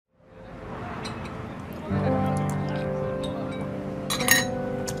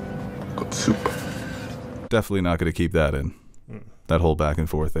Soup. Definitely not going to keep that in. That whole back and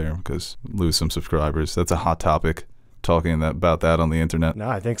forth there, because lose some subscribers. That's a hot topic, talking about that on the internet. No,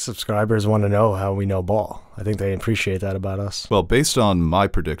 I think subscribers want to know how we know ball. I think they appreciate that about us. Well, based on my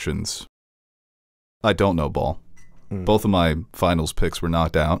predictions, I don't know ball. Both of my finals picks were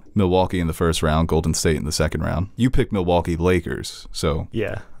knocked out. Milwaukee in the first round, Golden State in the second round. You picked Milwaukee Lakers, so...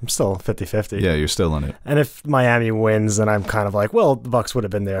 Yeah, I'm still 50-50. Yeah, you're still in it. And if Miami wins, then I'm kind of like, well, the Bucks would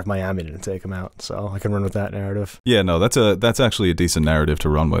have been there if Miami didn't take them out. So I can run with that narrative. Yeah, no, that's actually a decent narrative to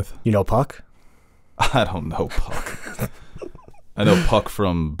run with. You know Puck? I don't know Puck. I know Puck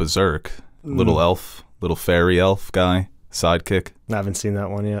from Berserk. Little elf, little fairy elf guy, sidekick. I haven't seen that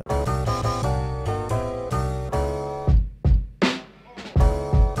one yet.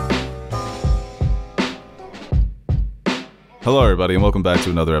 Hello, everybody, and welcome back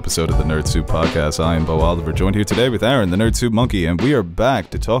to another episode of the Nerd Soup Podcast. I am Bo Oliver, joined here today with Aaron, the Nerd Soup Monkey, and we are back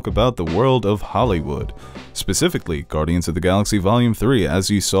to talk about the world of Hollywood, specifically Guardians of the Galaxy Volume 3.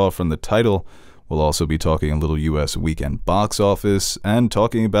 As you saw from the title, we'll also be talking a little U.S. weekend box office and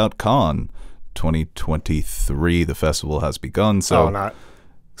talking about Cannes 2023. The festival has begun, so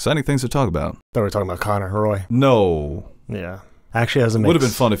exciting things to talk about. Thought we were talking about Connor Roy. No. Yeah. Actually, as a mix. Would have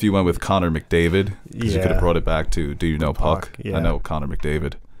been fun if you went with Connor McDavid, because you could have brought it back to Do You Know Puck? Yeah. I know Connor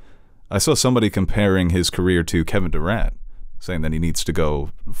McDavid. I saw somebody comparing his career to Kevin Durant, saying that he needs to go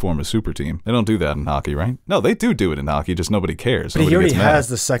form a super team. They don't do that in hockey, right? No, they do it in hockey, just nobody cares. But Nobody he already gets mad. has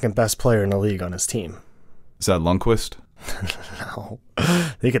the second best player in the league on his team. Is that Lundqvist? No.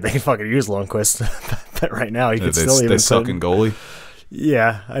 They can fucking use Lundqvist. But right now, he could still even... They suck in goalie?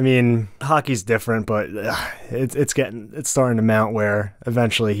 Yeah, I mean, hockey's different, but it's starting to mount where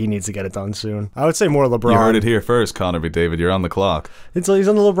eventually he needs to get it done soon. I would say more LeBron. You heard it here first, Connor McDavid. You're on the clock. He's on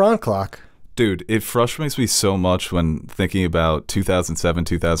the LeBron clock. Dude, it frustrates me so much when thinking about 2007,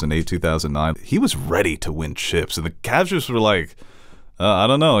 2008, 2009. He was ready to win chips, and the Cavs just were like, I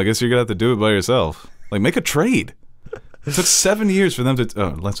don't know, I guess you're going to have to do it by yourself. Like, make a trade. It took 7 years for them to...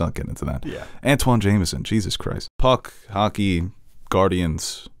 Oh, let's not get into that. Yeah. Antoine Jameson, Jesus Christ. Puck, hockey...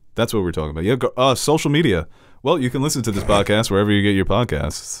 Guardians, that's what we're talking about. Yeah, social media. Well, you can listen to this podcast wherever you get your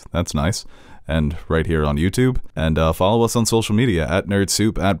podcasts. That's nice. And right here on YouTube. And follow us on social media at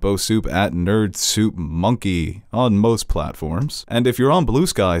NerdSoup, at BoSoup, at NerdSoupMonkey on most platforms. And if you're on Blue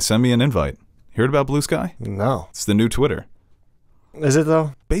Sky, send me an invite. Heard about Blue Sky? No. It's the new Twitter. Is it,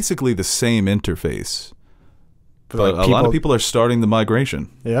 though? Basically the same interface. But like a lot of people are starting the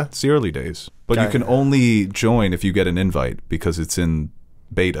migration. Yeah? It's the early days. But you can only join if you get an invite because it's in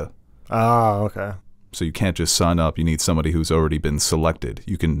beta. Oh, okay. So you can't just sign up. You need somebody who's already been selected.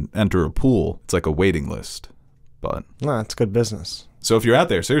 You can enter a pool. It's like a waiting list. But no, it's good business. So if you're out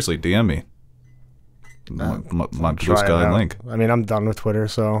there, seriously, DM me. My Blue Sky link. I mean, I'm done with Twitter,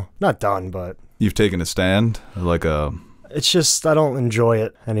 so... Not done, but... You've taken a stand? Like a... It's just, I don't enjoy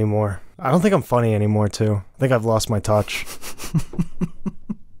it anymore. I don't think I'm funny anymore, too. I think I've lost my touch.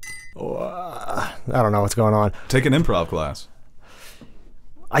 I don't know what's going on. Take an improv class.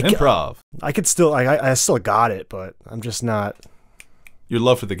 I could still, I still got it, but I'm just not. Your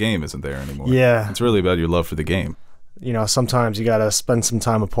love for the game isn't there anymore. Yeah. It's really about your love for the game. You know, sometimes you gotta spend some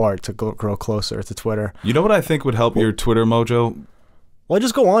time apart to grow closer to Twitter. You know what I think would help your Twitter mojo? Well, I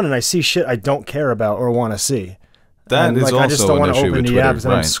just go on and I see shit I don't care about or want to see. That is also I just don't want to open the apps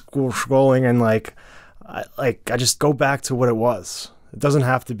and right. I'm scrolling and I just go back to what it was. It doesn't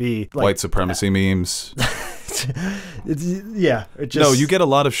have to be like, white supremacy memes. No, you get a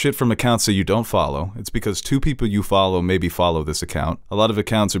lot of shit from accounts that you don't follow. It's because two people you follow maybe follow this account. A lot of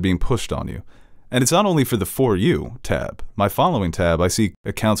accounts are being pushed on you. And it's not only for the For You tab. My following tab, I see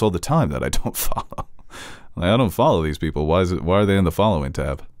accounts all the time that I don't follow. Like, I don't follow these people. Why are they in the following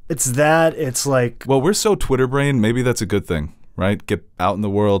tab? It's like... Well, we're so Twitter brain, maybe that's a good thing, right? Get out in the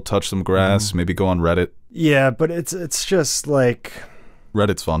world, touch some grass, maybe go on Reddit. Yeah, but it's just like...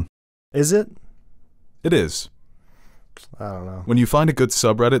 Reddit's fun. Is it? It is. I don't know. When you find a good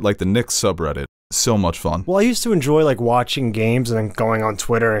subreddit, like the Knicks subreddit, so much fun. Well, I used to enjoy like watching games and then going on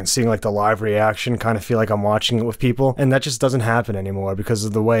Twitter and seeing like the live reaction, kind of feel like I'm watching it with people. And that just doesn't happen anymore because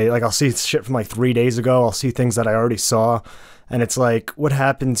of the way, like I'll see shit from like 3 days ago. I'll see things that I already saw. And it's like, what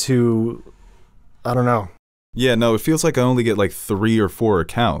happened to, I don't know. Yeah, no, it feels like I only get like 3 or 4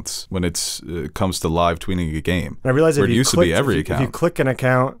 accounts when it comes to live tweeting a game. And I realize it used to be every account. If you click an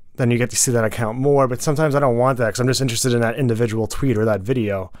account, then you get to see that account more. But sometimes I don't want that because I'm just interested in that individual tweet or that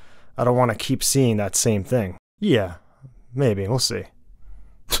video. I don't want to keep seeing that same thing. Yeah, maybe. We'll see.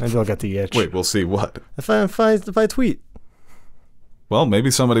 Maybe I'll get the itch. Wait, we'll see what? If I tweet. Well,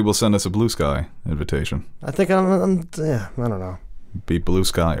 maybe somebody will send us a Blue Sky invitation. I think yeah, I don't know. Be blue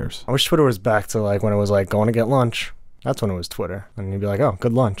skyers. I wish Twitter was back to like when it was like going to get lunch. That's when it was Twitter. And you'd be like, oh,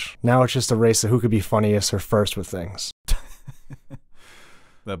 good lunch. Now it's just a race of who could be funniest or first with things.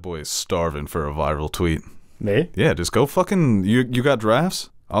 That boy is starving for a viral tweet. Me? Yeah, just go fucking... You got drafts?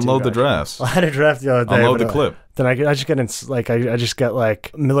 Unload the drafts. I had a draft the other day. Unload the clip. Then I just get in, like, I just get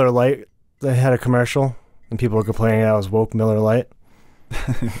like Miller Lite. They had a commercial and people were complaining I was woke Miller Lite.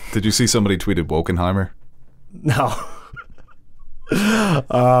 Did you see somebody tweeted Wokenheimer? No.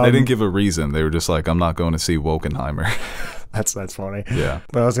 They didn't give a reason. They were just like, I'm not going to see Wokenheimer. That's funny. Yeah.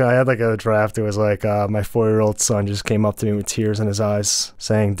 But I had like a draft. It was like my 4-year-old son just came up to me with tears in his eyes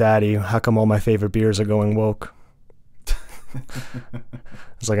saying, Daddy, how come all my favorite beers are going woke? I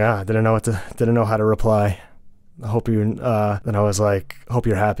was like, I didn't know how to reply. I hope you, then I was like, hope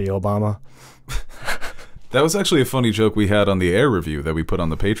you're happy, Obama. That was actually a funny joke we had on the Air review that we put on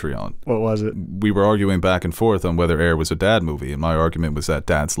the Patreon. What was it? We were arguing back and forth on whether Air was a dad movie, and my argument was that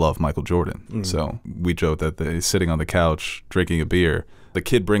dads love Michael Jordan. So we joked that he's sitting on the couch drinking a beer. The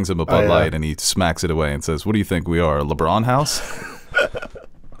kid brings him a Bud Light, and he smacks it away and says, what do you think we are, a LeBron house?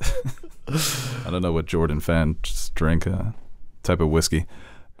 I don't know what Jordan fans drink, type of whiskey.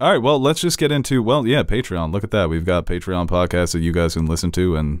 All right, well, let's just get into, Patreon. Look at that. We've got Patreon podcasts that you guys can listen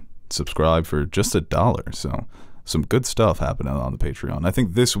to and subscribe for just $1. So some good stuff happening on the Patreon. I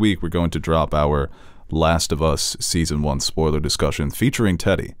think this week we're going to drop our Last of Us Season 1 spoiler discussion featuring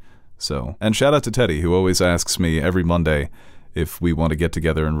Teddy. So, and shout out to Teddy, who always asks me every Monday if we want to get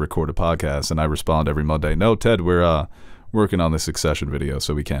together and record a podcast, and I respond every Monday, no, Ted, we're working on the Succession video,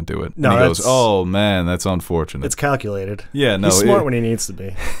 so we can't do it. No, and he goes, oh man, that's unfortunate. It's calculated. Yeah, no. He's smart when he needs to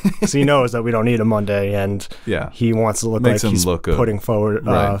be. So he knows that we don't need a Monday, and he wants to look like he's putting forward,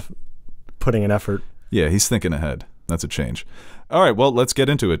 putting an effort. Yeah, he's thinking ahead. That's a change. All right, well, let's get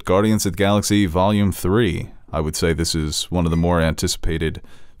into it. Guardians of the Galaxy Volume 3. I would say this is one of the more anticipated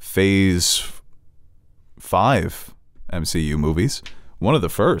Phase 5 MCU movies. One of the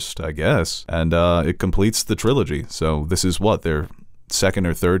first, I guess. And it completes the trilogy. So this is what, their second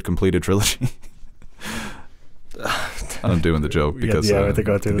or third completed trilogy? I'm doing the joke because we have to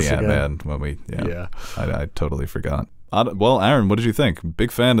go through the this Ant-Man when we I totally forgot. Well, Aaron, what did you think?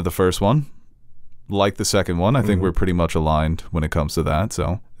 Big fan of the first one. Like the second one. I think we're pretty much aligned when it comes to that.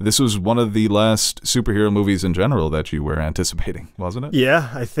 So this was one of the last superhero movies in general that you were anticipating, wasn't it? Yeah,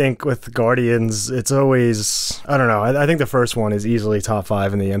 I think with Guardians, it's always, I don't know. I think the first one is easily top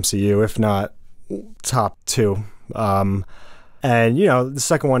 5 in the MCU, if not top 2. And you know, the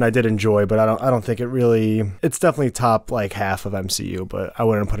second one I did enjoy, but I don't think it really, it's definitely top like half of MCU, but I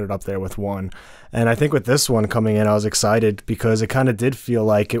wouldn't put it up there with 1. And I think with this one coming in, I was excited because it kind of did feel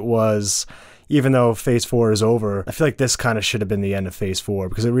like it was, even though Phase 4 is over, I feel like this kind of should have been the end of Phase 4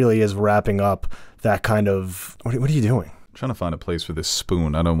 because it really is wrapping up that kind of, what are you doing? I'm trying to find a place for this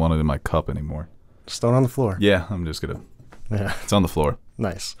spoon. I don't want it in my cup anymore. Just throw it on the floor. Yeah, I'm just gonna, it's on the floor.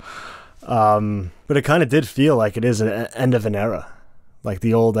 Nice. But it kind of did feel like it is an end of an era, like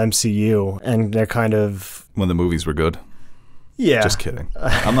the old MCU, and they're kind of... When the movies were good? Yeah. Just kidding.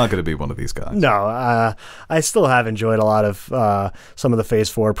 I'm not going to be one of these guys. No, I still have enjoyed a lot of some of the Phase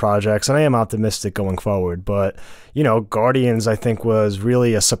 4 projects, and I am optimistic going forward. But, you know, Guardians, I think, was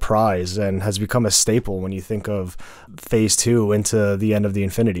really a surprise and has become a staple when you think of Phase 2 into the end of the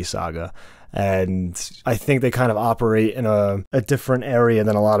Infinity Saga. And I think they kind of operate in a different area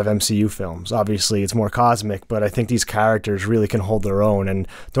than a lot of MCU films. Obviously, it's more cosmic, but I think these characters really can hold their own and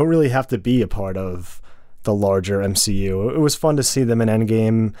don't really have to be a part of the larger MCU. It was fun to see them in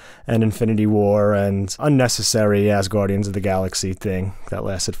Endgame and Infinity War and unnecessary as Guardians of the Galaxy thing that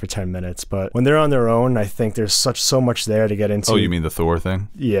lasted for 10 minutes. But when they're on their own, I think there's so much there to get into. Oh, you mean the Thor thing?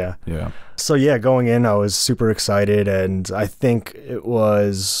 Yeah. Yeah. So yeah, going in, I was super excited, and I think it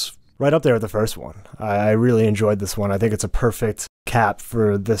was right up there with the first one. I really enjoyed this one. I think it's a perfect cap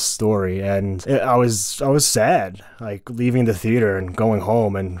for this story, and I was sad, like leaving the theater and going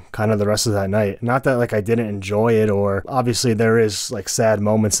home and kind of the rest of that night. Not that like I didn't enjoy it, or obviously there is like sad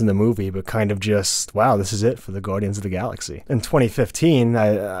moments in the movie, but kind of just, wow, this is it for the Guardians of the Galaxy. In 2015,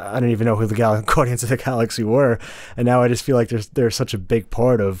 I didn't even know who the Guardians of the Galaxy were, and now I just feel like they're such a big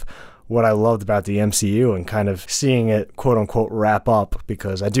part of what I loved about the MCU and kind of seeing it quote unquote wrap up,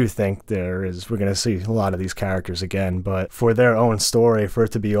 because I do think we're going to see a lot of these characters again, but for their own story, for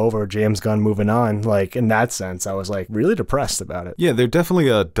it to be over, James Gunn moving on, like in that sense, I was like really depressed about it. Yeah, they're definitely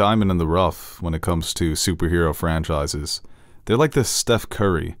a diamond in the rough when it comes to superhero franchises. They're like the Steph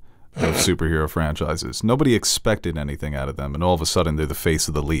Curry of superhero franchises. Nobody expected anything out of them, and all of a sudden they're the face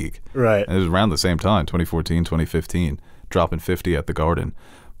of the league. Right. And it was around the same time, 2014, 2015, dropping 50 at the Garden.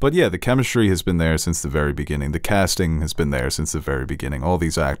 But yeah, the chemistry has been there since the very beginning. The casting has been there since the very beginning. All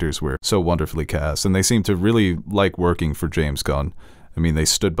these actors were so wonderfully cast, and they seem to really like working for James Gunn. I mean, they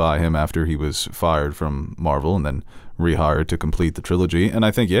stood by him after he was fired from Marvel and then rehired to complete the trilogy. And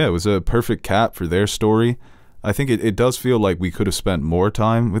I think, yeah, it was a perfect cap for their story. I think it does feel like we could have spent more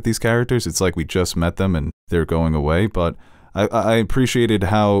time with these characters. It's like we just met them and they're going away. But I appreciated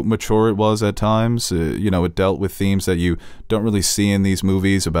how mature it was at times. It dealt with themes that you don't really see in these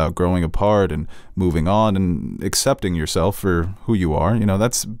movies about growing apart and moving on and accepting yourself for who you are.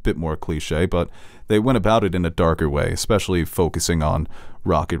 That's a bit more cliche, but they went about it in a darker way, especially focusing on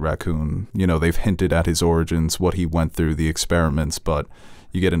Rocket Raccoon. They've hinted at his origins, what he went through, the experiments, but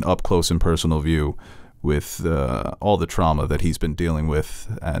you get an up-close and personal view with all the trauma that he's been dealing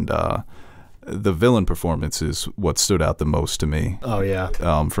with, and the villain performance is what stood out the most to me. Oh, yeah.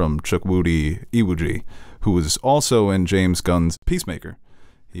 From Chukwudi Iwuji, who was also in James Gunn's Peacemaker.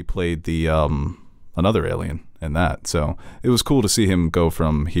 He played the another alien in that. So it was cool to see him go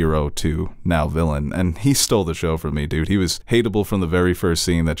from hero to now villain. And he stole the show from me, dude. He was hateable from the very first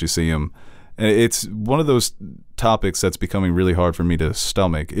scene that you see him. It's one of those topics that's becoming really hard for me to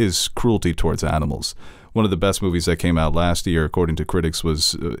stomach, is cruelty towards animals. One of the best movies that came out last year, according to critics,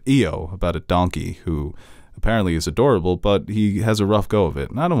 was EO, about a donkey who apparently is adorable, but he has a rough go of it.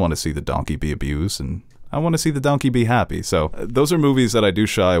 And I don't want to see the donkey be abused, and I want to see the donkey be happy. So those are movies that I do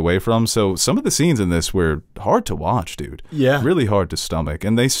shy away from. So some of the scenes in this were hard to watch, dude. Yeah. Really hard to stomach,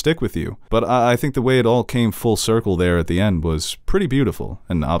 and they stick with you. But I think the way it all came full circle there at the end was pretty beautiful.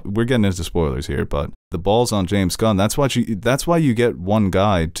 And we're getting into spoilers here, but the ball's on James Gunn. That's why you get one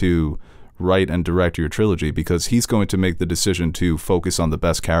guy to write and direct your trilogy, because he's going to make the decision to focus on the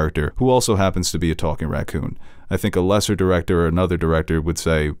best character, who also happens to be a talking raccoon. I think a lesser director or another director would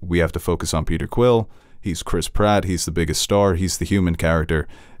say, we have to focus on Peter Quill. He's Chris Pratt. He's the biggest star. He's the human character.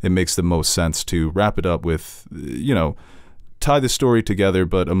 It makes the most sense to wrap it up with, tie the story together,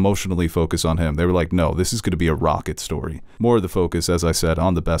 but emotionally focus on him. They were like, no, this is going to be a Rocket story. More of the focus, as I said,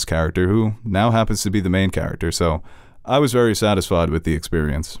 on the best character, who now happens to be the main character. So I was very satisfied with the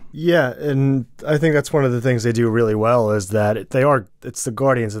experience. Yeah, and I think that's one of the things they do really well, is that it's the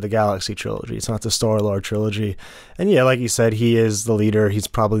Guardians of the Galaxy trilogy. It's not the Star-Lord trilogy. And yeah, like you said, he is the leader. He's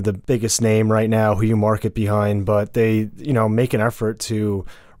probably the biggest name right now who you market behind, but they, make an effort to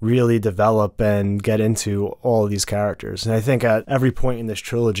really develop and get into all of these characters. And I think at every point in this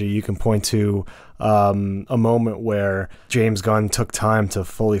trilogy, you can point to a moment where James Gunn took time to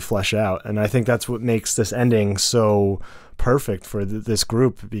fully flesh out. And I think that's what makes this ending so perfect for this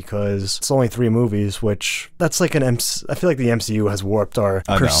group, because it's only 3 movies, which that's like I feel like the MCU has warped our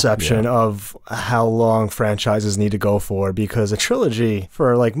perception of how long franchises need to go for, because a trilogy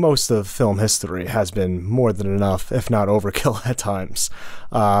for like most of film history has been more than enough, if not overkill at times.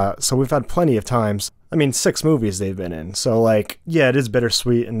 So we've had plenty of times. 6 movies they've been in. So, it is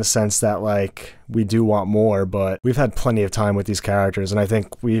bittersweet in the sense that, we do want more, but we've had plenty of time with these characters, and I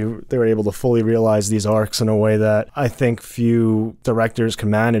think they were able to fully realize these arcs in a way that I think few directors can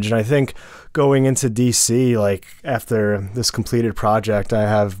manage. And I think going into DC, after this completed project, I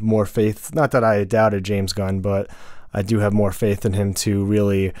have more faith. Not that I doubted James Gunn, but I do have more faith in him to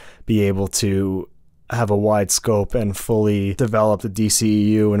really be able to have a wide scope and fully develop the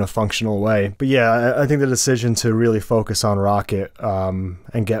DCEU in a functional way. But yeah, I think the decision to really focus on Rocket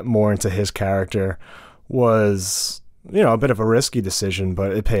and get more into his character was, a bit of a risky decision,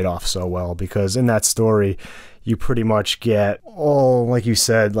 but it paid off so well, because in that story, you pretty much get all, like you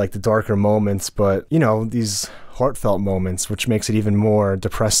said, the darker moments, but, these heartfelt moments, which makes it even more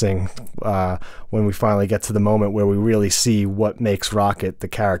depressing when we finally get to the moment where we really see what makes Rocket the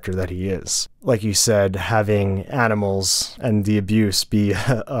character that he is. Like you said, having animals and the abuse be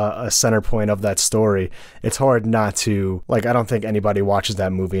a center point of that story, it's hard not to, I don't think anybody watches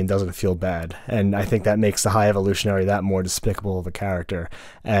that movie and doesn't feel bad. And I think that makes the High Evolutionary that more despicable of a character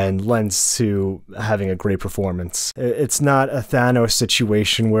and lends to having a great performance. It's not a Thanos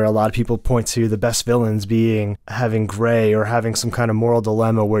situation where a lot of people point to the best villains being having gray or having some kind of moral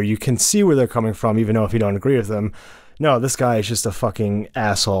dilemma where you can see where they're coming from, even though if you don't agree with them. No, this guy is just a fucking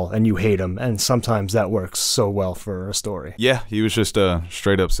asshole and you hate him, and sometimes that works so well for a story. Yeah, he was just a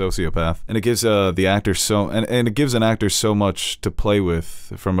straight up sociopath, and it gives the actor and it gives an actor so much to play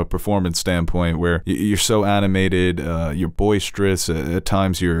with from a performance standpoint, where you're so animated, you're boisterous, at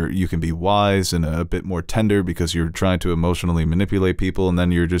times you can be wise and a bit more tender because you're trying to emotionally manipulate people, and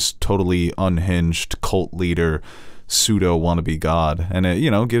then you're just totally unhinged cult leader, pseudo wannabe god, and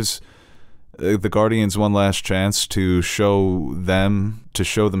it gives the Guardians one last chance to show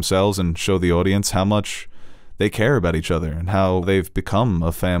themselves and show the audience how much they care about each other and how they've become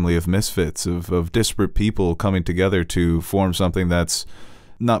a family of misfits, of disparate people coming together to form something that's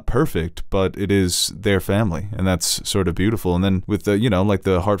not perfect, but it is their family, and that's sort of beautiful. And then with the, you know, like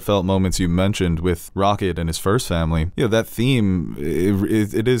the heartfelt moments you mentioned with Rocket and his first family, you know, that theme,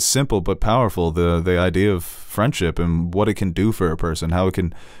 it is simple but powerful, the idea of friendship and what it can do for a person, how it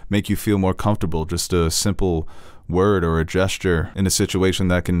can make you feel more comfortable, just a simple word or a gesture in a situation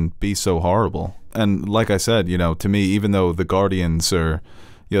that can be so horrible. And like I said, you know, to me, even though the Guardians are,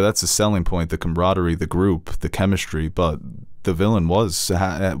 you know, that's the selling point, the camaraderie, the group, the chemistry, but the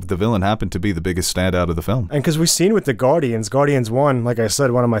villain happened to be the biggest standout of the film. And because we've seen with the Guardians 1, like I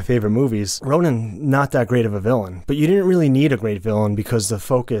said, one of my favorite movies, Ronan, not that great of a villain, but you didn't really need a great villain because the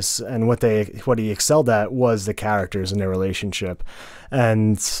focus and what he excelled at was the characters and their relationship.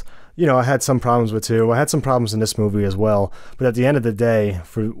 And you know, I had some problems with 2. I had some problems in this movie as well. But at the end of the day,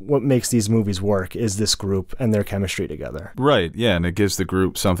 for what makes these movies work is this group and their chemistry together. Right, yeah, and it gives the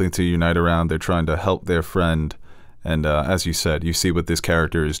group something to unite around. They're trying to help their friend. And as you said, you see what this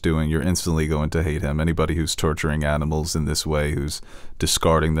character is doing, you're instantly going to hate him. Anybody who's torturing animals in this way, who's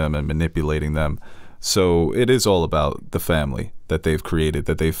discarding them and manipulating them. So it is all about the family that they've created,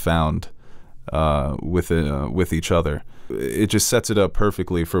 that they've found with each other. It just sets it up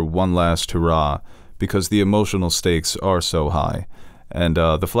perfectly for one last hurrah, because the emotional stakes are so high. And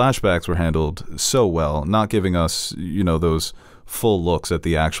the flashbacks were handled so well, not giving us, you know, those full looks at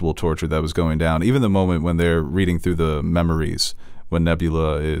the actual torture that was going down. Even the moment when they're reading through the memories, when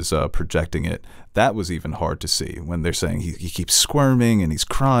Nebula is projecting it, that was even hard to see. When they're saying he keeps squirming and he's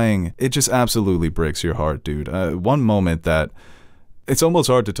crying, it just absolutely breaks your heart, dude. One moment that, it's almost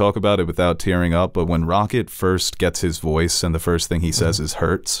hard to talk about it without tearing up, but when Rocket first gets his voice and the first thing he says is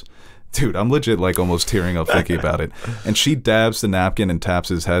hurts, dude, I'm legit like almost tearing up thinking about it. And she dabs the napkin and taps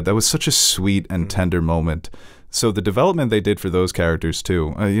his head. That was such a sweet and tender moment. So the development they did for those characters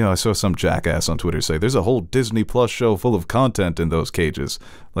too, you know, I saw some jackass on Twitter say, there's a whole Disney Plus show full of content in those cages.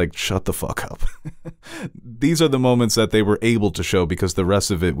 Like, shut the fuck up. These are the moments that they were able to show because the rest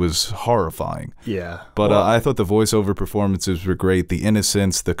of it was horrifying. Yeah. But I thought the voiceover performances were great, the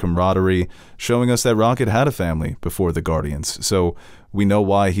innocence, the camaraderie, showing us that Rocket had a family before the Guardians. So we know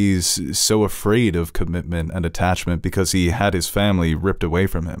why he's so afraid of commitment and attachment, because he had his family ripped away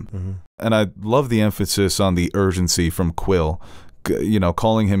from him. Mm-hmm. And I love the emphasis on the urgency from Quill, you know,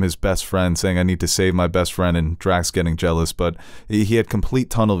 calling him his best friend, saying, I need to save my best friend, and Drax getting jealous. But he had complete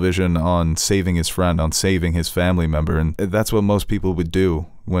tunnel vision on saving his friend, on saving his family member. And that's what most people would do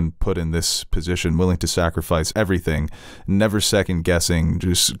when put in this position, willing to sacrifice everything, never second guessing,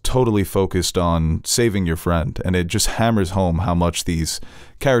 just totally focused on saving your friend. And it just hammers home how much these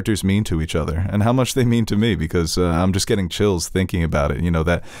characters mean to each other and how much they mean to me, because I'm just getting chills thinking about it. You know,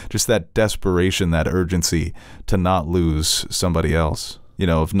 that just that desperation, that urgency to not lose somebody else. You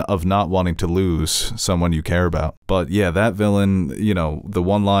know, of not wanting to lose someone you care about. But yeah, that villain, you know, the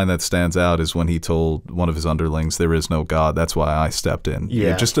one line that stands out is when he told one of his underlings, there is no God, that's why I stepped in. Yeah,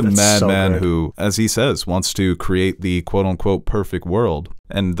 you're just a madman who, as he says, wants to create the quote-unquote perfect world.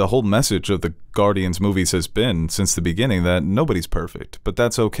 And the whole message of the Guardians movies has been, since the beginning, that nobody's perfect, but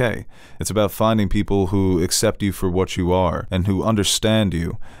that's okay. It's about finding people who accept you for what you are and who understand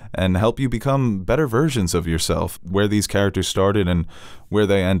you and help you become better versions of yourself. Where these characters started and where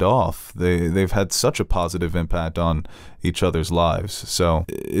they end off, they've had such a positive impact on each other's lives. So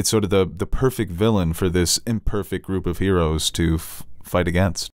it's sort of the perfect villain for this imperfect group of heroes to fight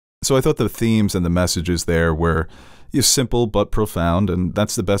against. So I thought the themes and the messages there were simple but profound, and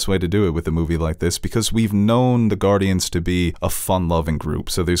that's the best way to do it with a movie like this, because we've known the Guardians to be a fun-loving group,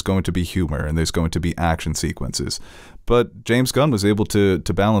 so there's going to be humor and there's going to be action sequences. But James Gunn was able to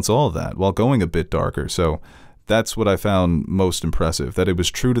balance all of that while going a bit darker, so that's what I found most impressive, that it was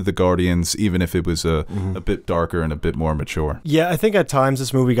true to the Guardians, even if it was a bit darker and a bit more mature. Yeah, I think at times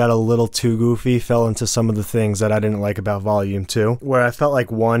this movie got a little too goofy, fell into some of the things that I didn't like about Volume 2, where I felt like,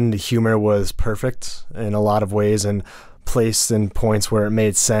 one, the humor was perfect in a lot of ways and placed in points where it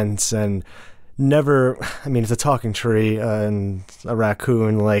made sense, and never, I mean, it's a talking tree and a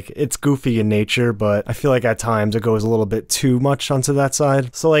raccoon, like, it's goofy in nature, but I feel like at times it goes a little bit too much onto that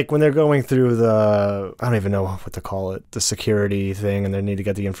side. So like when they're going through the, I don't even know what to call it, the security thing, and they need to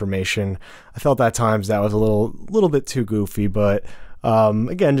get the information, I felt at times that was a little bit too goofy, but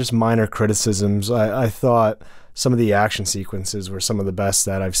again, just minor criticisms. I thought some of the action sequences were some of the best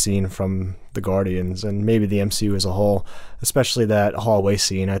that I've seen from the Guardians and maybe the MCU as a whole, especially that hallway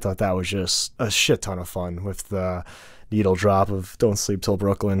scene. I thought that was just a shit ton of fun with the needle drop of Don't Sleep Till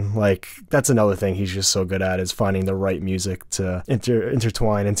Brooklyn. Like, that's another thing he's just so good at, is finding the right music to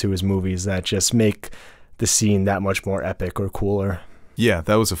intertwine into his movies that just make the scene that much more epic or cooler. Yeah,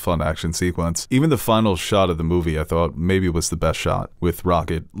 that was a fun action sequence. Even the final shot of the movie, I thought maybe was the best shot, with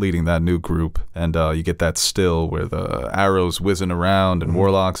Rocket leading that new group. And you get that still where the arrows whizzing around and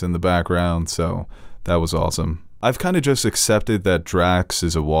Warlock's in the background. So that was awesome. I've kind of just accepted that Drax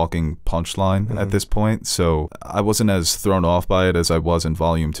is a walking punchline at this point, so I wasn't as thrown off by it as I was in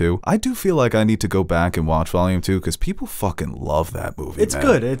Volume 2. I do feel like I need to go back and watch Volume 2 because people fucking love that movie, It's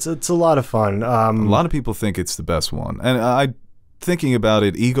good. It's a lot of fun. A lot of people think it's the best one. And thinking about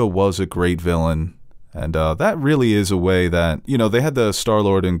it, Ego was a great villain. And that really is a way that, you know, they had the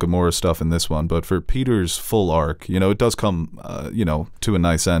Star-Lord and Gamora stuff in this one, but for Peter's full arc, you know, it does come, you know, to a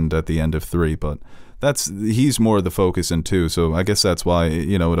nice end at the end of 3, but he's more the focus in 2, so I guess that's why,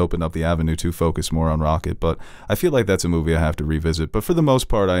 you know, it opened up the avenue to focus more on Rocket. But I feel like that's a movie I have to revisit. But for the most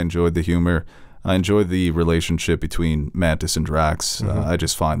part, I enjoyed the humor. I enjoyed the relationship between Mantis and Drax. I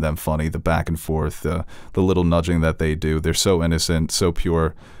just find them funny, the back and forth, the little nudging that they do. They're so innocent, so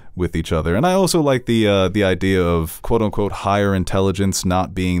pure with each other. And I also like the idea of quote-unquote higher intelligence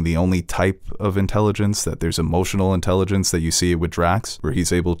not being the only type of intelligence, that there's emotional intelligence, that you see it with Drax, where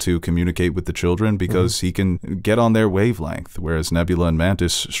he's able to communicate with the children because he can get on their wavelength, whereas Nebula and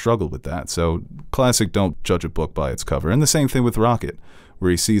Mantis struggle with that. So classic don't judge a book by its cover. And the same thing with Rocket, where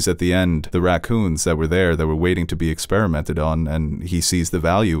he sees at the end the raccoons that were there that were waiting to be experimented on, and he sees the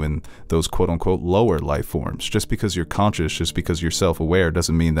value in those quote-unquote lower life forms. Just because you're conscious, just because you're self-aware,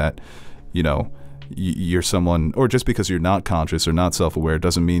 doesn't mean that, you know, you're someone, or just because you're not conscious or not self-aware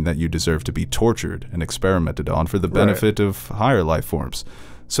doesn't mean that you deserve to be tortured and experimented on for the benefit of higher life forms.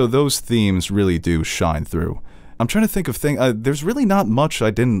 So those themes really do shine through. I'm trying to think of things. There's really not much I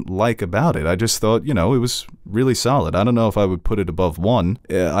didn't like about it. I just thought, you know, it was really solid. I don't know if I would put it above 1.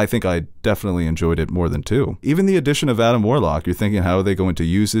 I think I definitely enjoyed it more than 2. Even the addition of Adam Warlock, you're thinking, how are they going to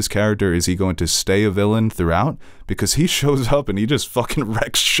use this character? Is he going to stay a villain throughout? Because he shows up and he just fucking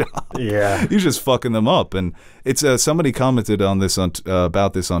wrecks shop. Yeah. He's just fucking them up. And it's somebody commented on this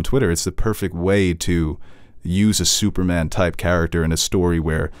about this on Twitter. It's the perfect way to use a Superman-type character in a story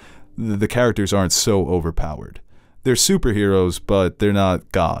where the characters aren't so overpowered. They're superheroes, but they're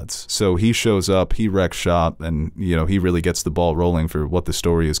not gods. So he shows up, he wrecks shop, and, you know, he really gets the ball rolling for what the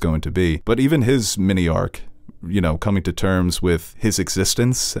story is going to be. But even his mini arc, you know, coming to terms with his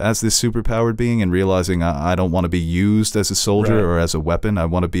existence as this superpowered being and realizing I don't want to be used as a soldier or as a weapon. I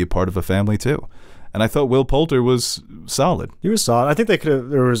want to be a part of a family too. And I thought Will Poulter was solid. He was solid. I think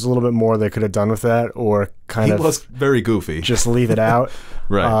there was a little bit more they could have done with that, or he was very goofy. Just leave it out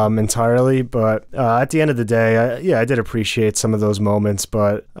entirely. But at the end of the day, I did appreciate some of those moments.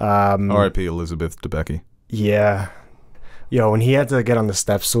 But R.I.P. Elizabeth Debicki. Yeah. Yo, when he had to get on the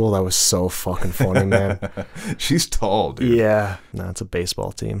step stool, that was so fucking funny, man. She's tall, dude. Yeah. No, it's a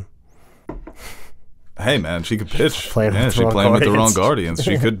baseball team. Hey, man, she could pitch. She's playing with the wrong Guardians.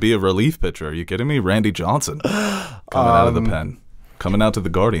 She could be a relief pitcher. Are you kidding me? Randy Johnson coming out of the pen. Coming out to the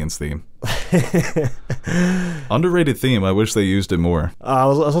Guardians theme. Underrated theme. I wish they used it more. I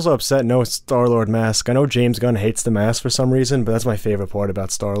was also upset no Star-Lord mask. I know James Gunn hates the mask for some reason, but that's my favorite part about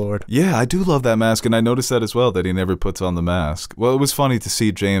Star-Lord. Yeah, I do love that mask, and I noticed that as well, that he never puts on the mask. Well, it was funny to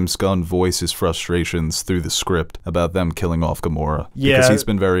see James Gunn voice his frustrations through the script about them killing off Gamora. Yeah. Because he's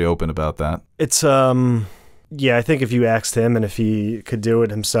been very open about that. It's, yeah, I think if you asked him and if he could do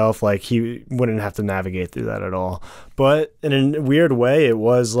it himself, like, he wouldn't have to navigate through that at all. But in a weird way, it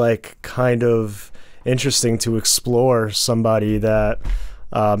was, like, kind of interesting to explore somebody that,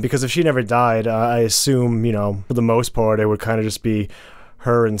 because if she never died, I assume, you know, for the most part, it would kind of just be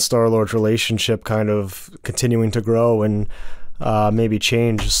her and Star-Lord's relationship kind of continuing to grow and maybe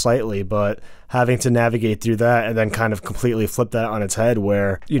change slightly, but having to navigate through that and then kind of completely flip that on its head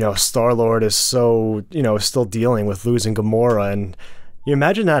where, you know, Star-Lord is so, you know, still dealing with losing Gamora, and you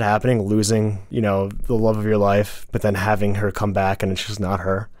imagine that happening, losing, you know, the love of your life, but then having her come back and it's just not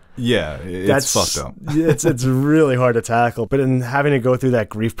her. Yeah, it's fucked up. it's really hard to tackle, but in having to go through that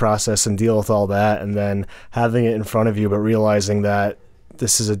grief process and deal with all that, and then having it in front of you, but realizing that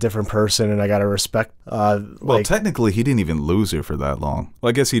this is a different person and I gotta respect. Well, technically, he didn't even lose her for that long. Well,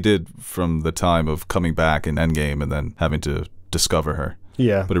 I guess he did from the time of coming back in Endgame and then having to discover her.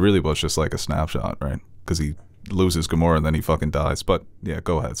 Yeah. But it really was just like a snapshot, right? Because he loses Gamora and then he fucking dies. But yeah,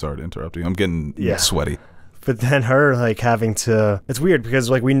 go ahead. Sorry to interrupt you. I'm getting sweaty. But then her, like, having to... It's weird because,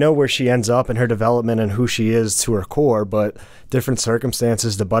 like, we know where she ends up in her development and who she is to her core, but different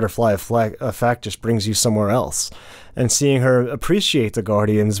circumstances, the butterfly effect just brings you somewhere else. And seeing her appreciate the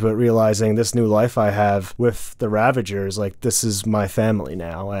Guardians, but realizing this new life I have with the Ravagers, like, this is my family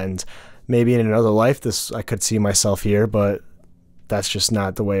now. And maybe in another life, I could see myself here, but that's just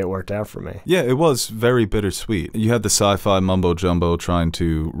not the way it worked out for me. Yeah, it was very bittersweet. You had the sci-fi mumbo-jumbo trying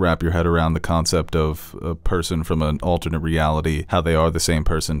to wrap your head around the concept of a person from an alternate reality, how they are the same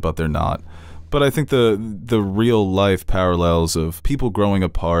person, but they're not. But I think the real-life parallels of people growing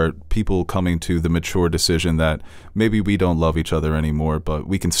apart, people coming to the mature decision that maybe we don't love each other anymore, but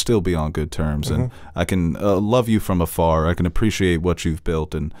we can still be on good terms, and I can love you from afar, I can appreciate what you've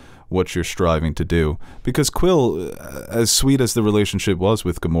built and what you're striving to do. Because Quill, as sweet as the relationship was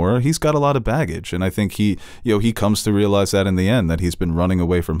with Gamora, he's got a lot of baggage, and I think he comes to realize that in the end, that he's been running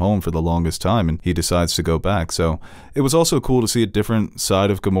away from home for the longest time, and he decides to go back. So it was also cool to see a different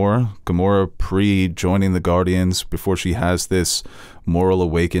side of Gamora. Gamora pre-joining the Guardians, before she has this moral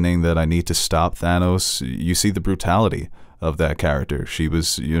awakening that I need to stop Thanos. You see the brutality of that character. She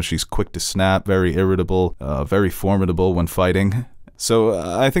was, she's quick to snap, very irritable, very formidable when fighting. So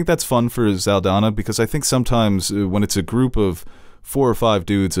I think that's fun for Zaldana, because I think sometimes when it's a group of 4 or 5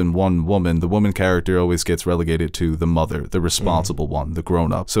 dudes and 1 woman, the woman character always gets relegated to the mother, the responsible one, the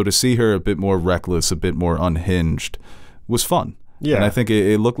grown-up. So to see her a bit more reckless, a bit more unhinged, was fun. Yeah. And I think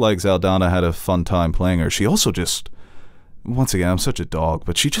it looked like Zaldana had a fun time playing her. She also just, once again, I'm such a dog,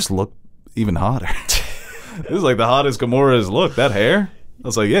 but she just looked even hotter. It was like the hottest Gamora's looked. That hair. I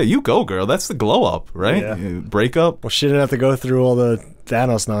was like, yeah, you go, girl. That's the glow up, right? Yeah. Break up. Well, she didn't have to go through all the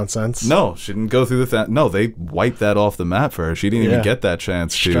Thanos nonsense. No, she didn't go through the No, they wiped that off the map for her. She didn't even get that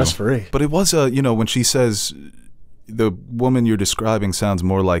chance to. Stress-free. But it was, when she says the woman you're describing sounds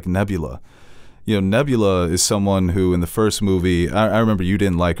more like Nebula. Nebula is someone who in the first movie, I remember you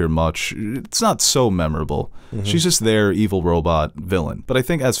didn't like her much. It's not so memorable. She's just their evil robot villain. But I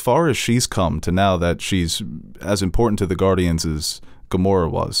think as far as she's come to now that she's as important to the Guardians as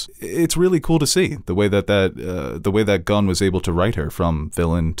Gamora was, it's really cool to see the way that Gunn was able to write her from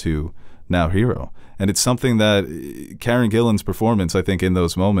villain to now hero. And it's something that Karen Gillan's performance, I think in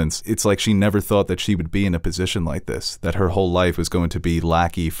those moments, it's like she never thought that she would be in a position like this, that her whole life was going to be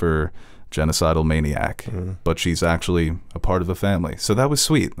lackey for genocidal maniac, but she's actually a part of a family. So that was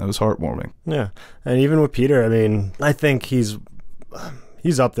sweet. That was heartwarming. Yeah. And even with Peter, I mean, I think he's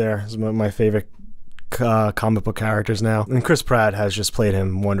up there as my favorite comic book characters now, and Chris Pratt has just played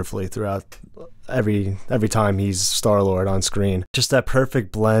him wonderfully throughout every time he's Star-Lord on screen. Just that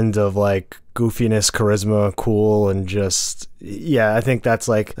perfect blend of like goofiness, charisma, cool, and just, yeah, I think that's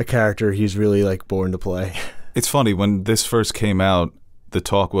like a character he's really like born to play. It's funny, when this first came out, the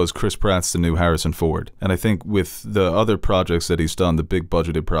talk was Chris Pratt's the new Harrison Ford. And I think with the other projects that he's done, the big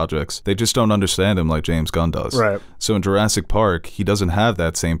budgeted projects, they just don't understand him like James Gunn does. Right. So in Jurassic Park, he doesn't have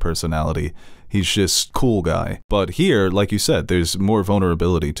that same personality. He's just cool guy. But here, like you said, there's more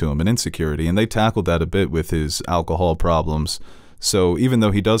vulnerability to him and insecurity, and they tackled that a bit with his alcohol problems. So even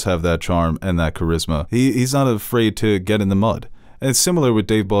though he does have that charm and that charisma, he's not afraid to get in the mud. And it's similar with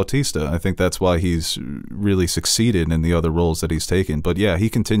Dave Bautista. I think that's why he's really succeeded in the other roles that he's taken. But yeah, he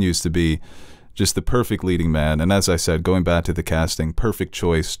continues to be just the perfect leading man. And as I said, going back to the casting, perfect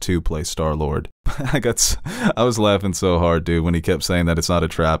choice to play Star-Lord. I was laughing so hard, dude, when he kept saying that it's not a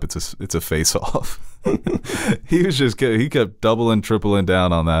trap, it's a face-off. He kept doubling, tripling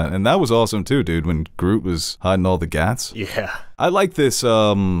down on that. And that was awesome too, dude, when Groot was hiding all the gats. Yeah. I like this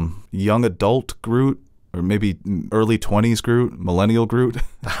young adult Groot. Or maybe early 20s Groot, millennial Groot.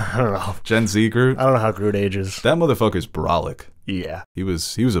 I don't know. Gen Z Groot. I don't know how Groot ages. That motherfucker's brolic. Yeah. He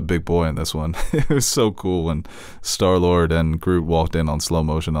was a big boy in this one. It was so cool when Star-Lord and Groot walked in on slow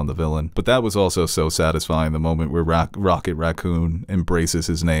motion on the villain. But that was also so satisfying, the moment where Rocket Raccoon embraces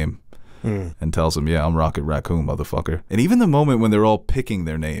his name and tells him, yeah, I'm Rocket Raccoon, motherfucker. And even the moment when they're all picking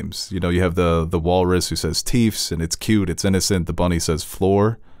their names. You have the walrus who says Teefs, and it's cute, it's innocent. The bunny says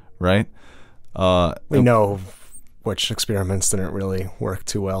Floor, right? We know which experiments didn't really work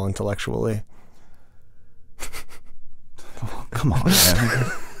too well intellectually. Oh, come on,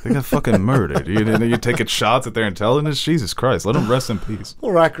 man. They got fucking murdered. You're taking shots at their intelligence? Jesus Christ, let them rest in peace.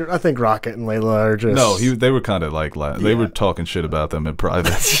 Well, I think Rocket and Layla are just... No, they were kind of like... They were talking shit about them in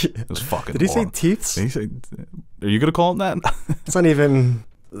private. It was fucking Did he say teeths? Are you going to call him that? It's not even...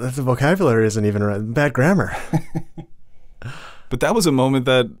 The vocabulary isn't even right. Bad grammar. But that was a moment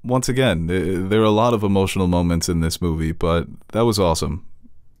that, once again, there are a lot of emotional moments in this movie, but that was awesome.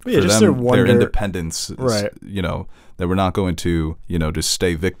 Yeah, for just them, their independence, right? That we're not going to, just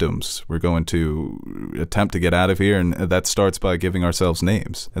stay victims. We're going to attempt to get out of here, and that starts by giving ourselves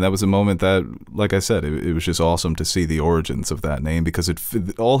names. And that was a moment that, like I said, it was just awesome to see the origins of that name, because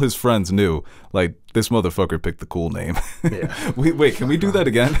all his friends knew, like, this motherfucker picked the cool name. Yeah. Wait, can we do that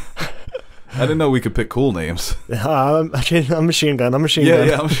again? I didn't know we could pick cool names. I'm Machine Gun. I'm Machine Gun.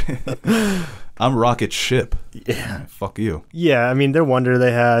 Yeah. I'm rocket ship. Yeah. Fuck you. Yeah, I mean, their wonder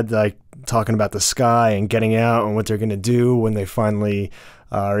they had, like, talking about the sky and getting out and what they're going to do when they finally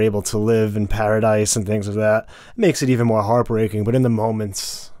are able to live in paradise and things of that. It makes it even more heartbreaking, but in the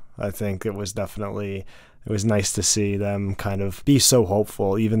moments, I think it was nice to see them kind of be so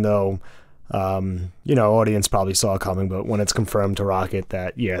hopeful, even though, audience probably saw it coming, but when it's confirmed to Rocket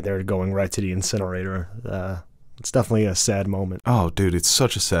that, yeah, they're going right to the incinerator, it's definitely a sad moment. Oh, dude, it's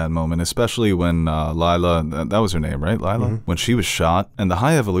such a sad moment, especially when Lila, that was her name, right? Lila? Mm-hmm. When she was shot. And the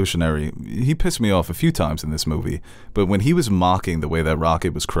High Evolutionary, he pissed me off a few times in this movie. But when he was mocking the way that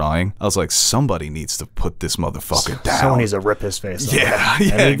Rocket was crying, I was like, somebody needs to put this motherfucker down. Someone needs to rip his face off.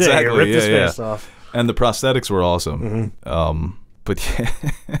 Yeah, exactly. Rip his face off. And the prosthetics were awesome. Mm-hmm. But yeah,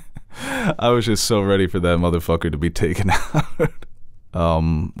 I was just so ready for that motherfucker to be taken out.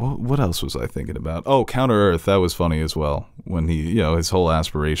 What else was I thinking about? Oh, Counter-Earth, that was funny as well. When he, his whole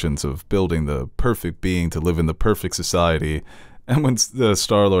aspirations of building the perfect being to live in the perfect society. And when the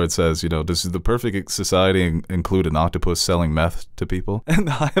Star-Lord says, does the perfect society include an octopus selling meth to people? And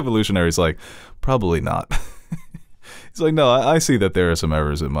the High Evolutionary's like, probably not. He's like, no, I see that there are some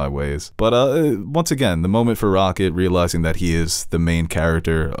errors in my ways. But once again, the moment for Rocket realizing that he is the main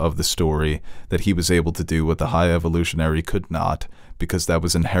character of the story, that he was able to do what the High Evolutionary could not, because that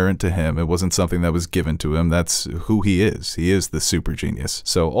was inherent to him. It wasn't something that was given to him. That's who he is. He is the super genius.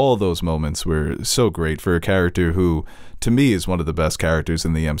 So all those moments were so great for a character who, to me, is one of the best characters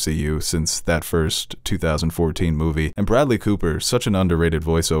in the MCU since that first 2014 movie. And Bradley Cooper, such an underrated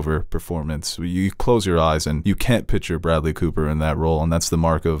voiceover performance. You close your eyes and you can't picture Bradley Cooper in that role, and that's the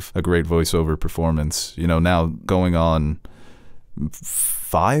mark of a great voiceover performance. Now going on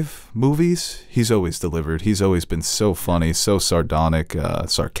 5 movies, he's always delivered. He's always been so funny, so sardonic,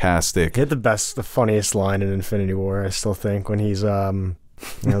 sarcastic. He had the funniest line in Infinity War, I still think, when he's, the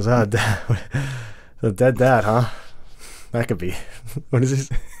dead dad, huh? That could be. What is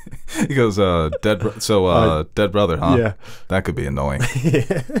this? He goes, dead brother, huh? Yeah. That could be annoying.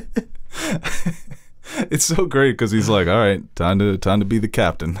 It's so great because he's like, all right, time to be the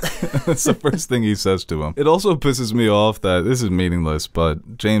captain. That's the first thing he says to him. It also pisses me off that, this is meaningless,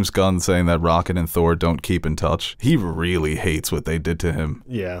 but James Gunn saying that Rocket and Thor don't keep in touch. He really hates what they did to him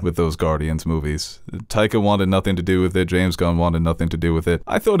with those Guardians movies. Taika wanted nothing to do with it. James Gunn wanted nothing to do with it.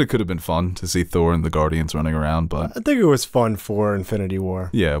 I thought it could have been fun to see Thor and the Guardians running around, but I think it was fun for Infinity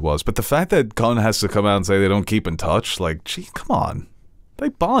War. Yeah, it was. But the fact that Gunn has to come out and say they don't keep in touch, like, gee, come on. They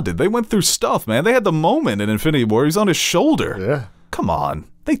bonded. They went through stuff, man. They had the moment in Infinity War. He's on his shoulder. Yeah. Come on.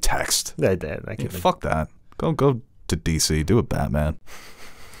 They text. They did. Fuck that. Go to DC. Do a Batman.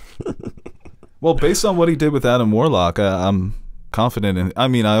 Well, based on what he did with Adam Warlock, I'm confident in... I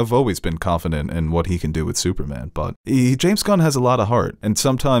mean, I've always been confident in what he can do with Superman, but James Gunn has a lot of heart, and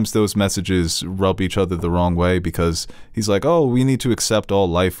sometimes those messages rub each other the wrong way because he's like, oh, we need to accept all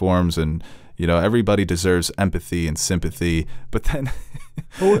life forms and... everybody deserves empathy and sympathy, but then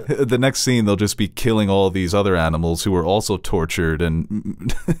the next scene, they'll just be killing all these other animals who are also tortured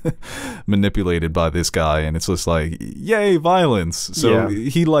and manipulated by this guy, and it's just like, yay, violence. So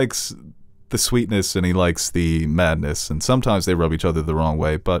he likes the sweetness and he likes the madness, and sometimes they rub each other the wrong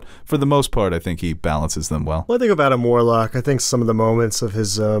way, but for the most part I think he balances them well. Well, I think about Adam Warlock, I think some of the moments of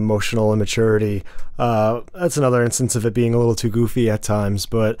his emotional immaturity, that's another instance of it being a little too goofy at times,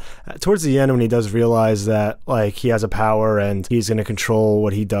 but towards the end when he does realize that like he has a power and he's going to control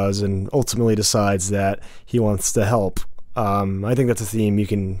what he does and ultimately decides that he wants to help, I think that's a theme you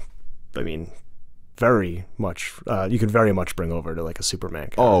can, you could very much bring over to like a Superman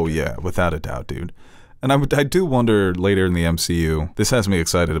character. Oh yeah, without a doubt, dude. And I do wonder later in the MCU, this has me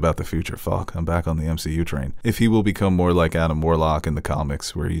excited about the future. Fuck, I'm back on the MCU train. If he will become more like Adam Warlock in the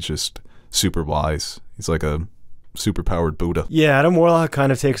comics, where he's just super wise. He's like a super-powered Buddha. Yeah, Adam Warlock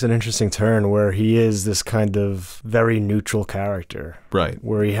kind of takes an interesting turn where he is this kind of very neutral character. Right.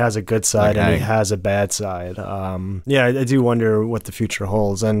 Where he has a good side and he has a bad side. Yeah, I do wonder what the future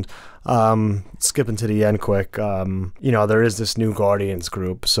holds. And skipping to the end quick, there is this new Guardians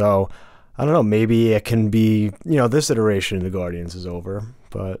group. So, I don't know, maybe it can be, this iteration of the Guardians is over.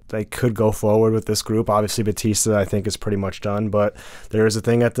 But they could go forward with this group. Obviously, Batista, I think, is pretty much done. But there is a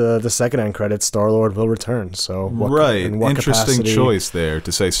thing at the second end credits, Star-Lord will return. So Interesting choice there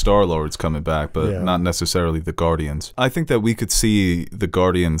to say Star-Lord's coming back, but not necessarily the Guardians. I think that we could see the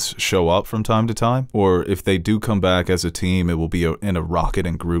Guardians show up from time to time. Or if they do come back as a team, it will be in a Rocket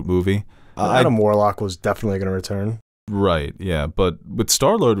and Groot movie. Adam Warlock was definitely going to return. Right, yeah, but with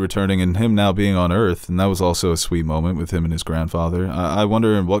Star-Lord returning and him now being on Earth, and that was also a sweet moment with him and his grandfather, I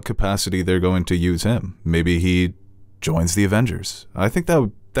wonder in what capacity they're going to use him. Maybe he joins the Avengers. I think that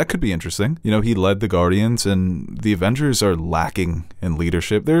would That could be interesting. You know, he led the Guardians, and the Avengers are lacking in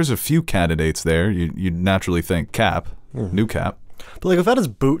leadership. There's a few candidates there. You'd naturally think Cap, new Cap. But like without his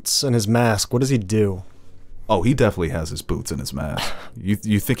boots and his mask, what does he do? Oh, he definitely has his boots and his mask.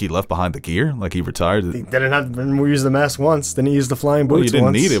 You think he left behind the gear? Like he retired? He didn't have to use the mask once. Then he used the flying boots Well, you didn't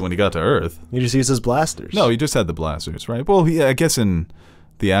once. need it when he got to Earth. He just used his blasters. No, he just had the blasters, right? Well, I guess in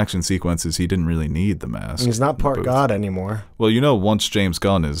the action sequences, he didn't really need the mask. He's not part boots. God anymore. Well, you know, once James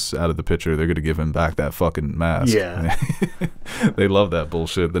Gunn is out of the picture, they're going to give him back that fucking mask. Yeah. They love that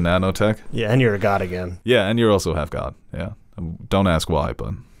bullshit, the nanotech. Yeah, and you're a god again. Yeah, and you're also half God. Yeah. Don't ask why,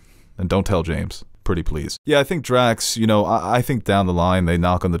 but... And don't tell James. Pretty please. Yeah, I think Drax, you know, I think down the line they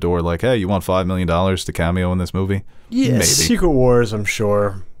knock on the door like, hey, you want $5 million to cameo in this movie? Yeah, Maybe. Secret Wars, I'm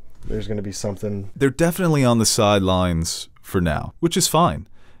sure. There's going to be something. They're definitely on the sidelines for now, which is fine.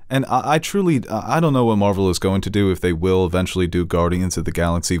 And I truly, I don't know what Marvel is going to do, if they will eventually do Guardians of the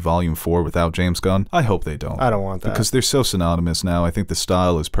Galaxy Volume 4 without James Gunn. I hope they don't. I don't want that. Because they're so synonymous now. I think the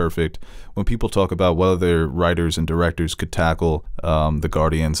style is perfect. When people talk about whether writers and directors could tackle the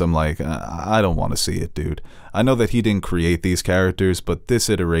Guardians, I'm like, I don't want to see it, dude. I know that he didn't create these characters, but this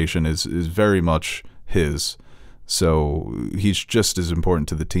iteration is very much his. So he's just as important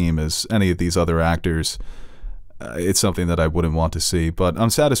to the team as any of these other actors. It's something that I wouldn't want to see, but I'm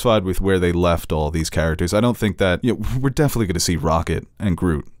satisfied with where they left all these characters. I don't think that, you know, we're definitely going to see Rocket and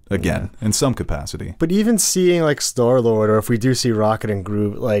Groot again in some capacity. But even seeing like Star-Lord, or if we do see Rocket and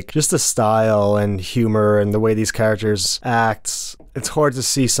Groot, like just the style and humor and the way these characters act, it's hard to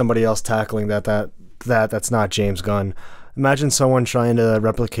see somebody else tackling that's not James Gunn. Imagine someone trying to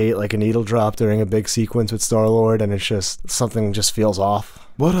replicate like a needle drop during a big sequence with Star-Lord, and it's just something just feels off.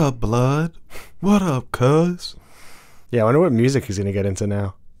 What up, blood? What up, cuz? Yeah, I wonder what music he's gonna get into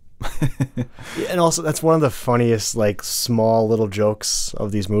now. Yeah, and also, that's one of the funniest, like, small little jokes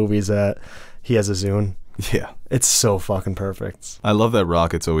of these movies, that he has a Zune. Yeah. It's so fucking perfect. I love that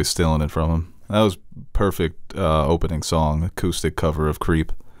Rocket's always stealing it from him. That was perfect opening song, acoustic cover of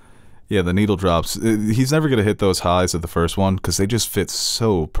Creep. Yeah, the needle drops. He's never going to hit those highs of the first one because they just fit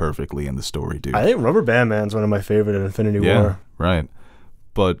so perfectly in the story, dude. I think Rubber Band Man's one of my favorite in Infinity War. Yeah, right.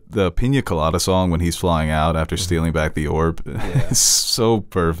 But the Pina Colada song when he's flying out after stealing back the orb is so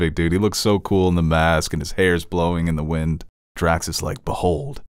perfect, dude. He looks so cool in the mask and his hair's blowing in the wind. Drax is like,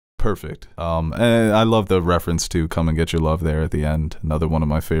 behold. Perfect. And I love the reference to Come and Get Your Love there at the end. Another one of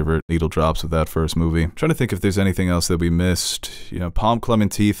my favorite needle drops of that first movie. I'm trying to think if there's anything else that we missed. You know, Palm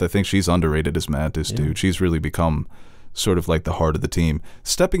Clementeith, I think she's underrated as Mantis, dude. She's really become sort of like the heart of the team.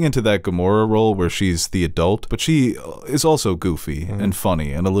 Stepping into that Gamora role where she's the adult, but she is also goofy and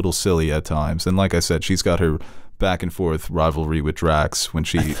funny and a little silly at times. And like I said, she's got her back and forth rivalry with Drax when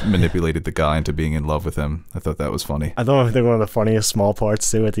she manipulated the guy into being in love with him. I thought that was funny. I think one of the funniest small parts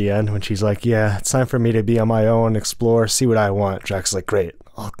too at the end when she's like, yeah, it's time for me to be on my own, explore, see what I want. Drax is like, great,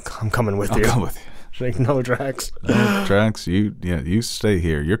 I'm coming with you. I'll come with you. She's like, no, Drax. No, Drax, you stay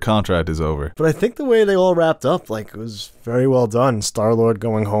here. Your contract is over. But I think the way they all wrapped up, like, it was very well done. Star-Lord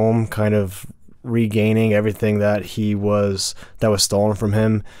going home, kind of regaining everything that was stolen from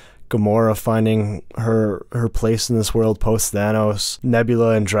him. Gamora finding her place in this world post Thanos.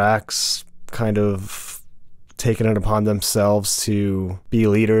 Nebula and Drax kind of taking it upon themselves to be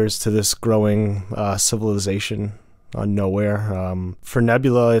leaders to this growing civilization on nowhere. For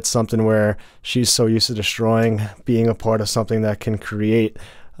Nebula, it's something where she's so used to destroying, being a part of something that can create.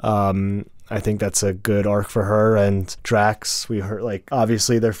 I think that's a good arc for her. And Drax, we heard, like,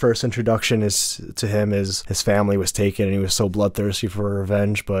 obviously their first introduction to him is his family was taken and he was so bloodthirsty for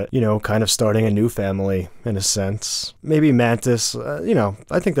revenge, but, you know, kind of starting a new family in a sense. Maybe Mantis, you know,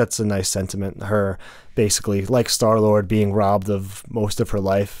 I think that's a nice sentiment. Her basically, like Star-Lord, being robbed of most of her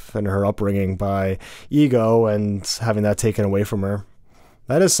life and her upbringing by Ego and having that taken away from her.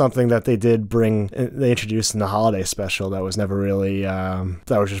 That is something that they introduced in the holiday special that was never really, that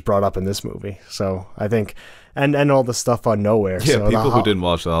was just brought up in this movie. So I think, and all the stuff on Nowhere. Yeah, so people who didn't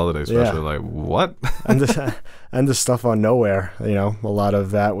watch the holiday special are like, what? and the stuff on Nowhere, you know, a lot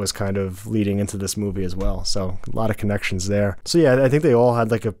of that was kind of leading into this movie as well. So a lot of connections there. So yeah, I think they all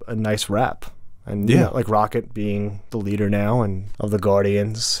had like a nice wrap. And you know, like Rocket being the leader now and of the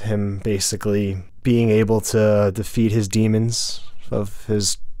Guardians, him basically being able to defeat his demons of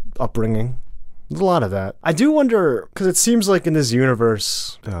his upbringing. There's a lot of that. I do wonder, because it seems like in this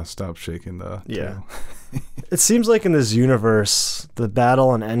universe... Stop shaking the... Yeah. It seems like in this universe, the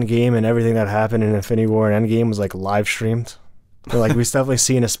battle and Endgame and everything that happened in Infinity War and Endgame was like live streamed. But, like, we've definitely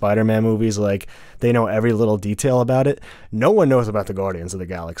seen in Spider-Man movies, like, they know every little detail about it. No one knows about the Guardians of the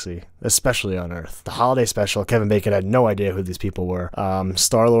Galaxy, especially on Earth. The holiday special, Kevin Bacon had no idea who these people were.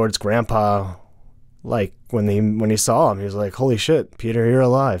 Star-Lord's grandpa, like, when he saw him, he was like, holy shit, Peter, you're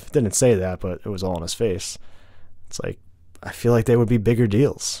alive. Didn't say that, but it was all on his face. It's like, I feel like they would be bigger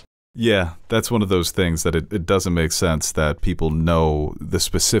deals. Yeah, that's one of those things that it doesn't make sense that people know the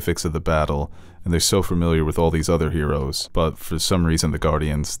specifics of the battle and they're so familiar with all these other heroes, but for some reason the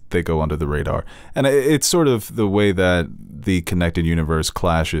Guardians, they go under the radar. And it's sort of the way that the connected universe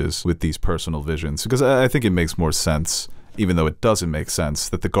clashes with these personal visions, because I think it makes more sense, even though it doesn't make sense,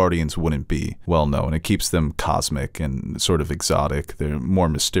 that the Guardians wouldn't be well known. It keeps them cosmic and sort of exotic. They're more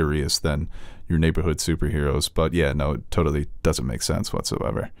mysterious than your neighborhood superheroes. But yeah, no, it totally doesn't make sense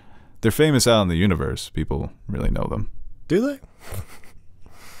whatsoever. They're famous out in the universe. People really know them. Do they?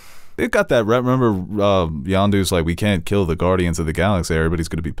 It got that, remember Yondu's like, we can't kill the Guardians of the Galaxy, everybody's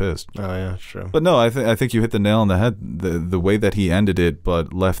going to be pissed. Oh yeah, true. But no, I think you hit the nail on the head. The way that he ended it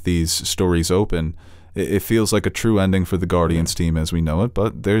but left these stories open, it feels like a true ending for the Guardians team as we know it,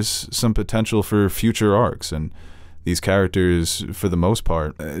 but there's some potential for future arcs, and these characters, for the most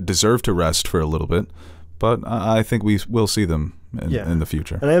part, deserve to rest for a little bit, but I think we will see them in the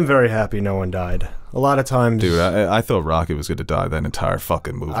future. And I am very happy no one died. A lot of times... Dude, I thought Rocket was going to die that entire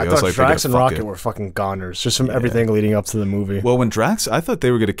fucking movie. I thought Drax and Rocket were fucking goners, just from everything leading up to the movie. Well, when Drax... I thought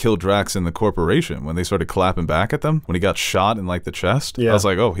they were going to kill Drax in the corporation when they started clapping back at them, when he got shot in, like, the chest. Yeah. I was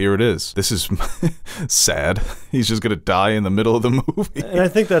like, oh, here it is. This is sad. He's just going to die in the middle of the movie. And I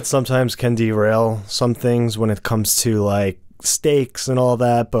think that sometimes can derail some things when it comes to, like, stakes and all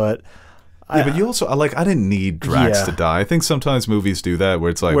that, but... Yeah, but you also, like, I didn't need Drax to die. I think sometimes movies do that where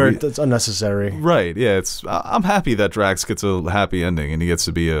it's like... Where it's unnecessary. Right, yeah. I'm happy that Drax gets a happy ending and he gets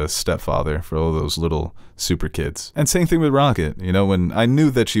to be a stepfather for all those little super kids. And same thing with Rocket. You know, when I knew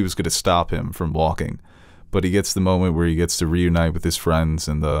that she was going to stop him from walking, but he gets the moment where he gets to reunite with his friends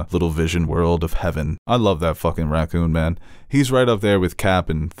in the little vision world of heaven. I love that fucking raccoon, man. He's right up there with Cap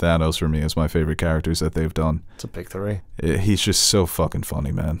and Thanos for me as my favorite characters that they've done. It's a big three. He's just so fucking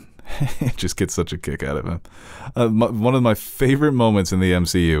funny, man. Just get such a kick out of him. One of my favorite moments in the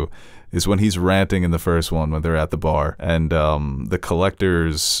MCU is when he's ranting in the first one when they're at the bar and the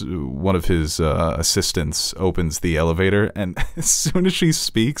Collector's, one of his assistants opens the elevator, and as soon as she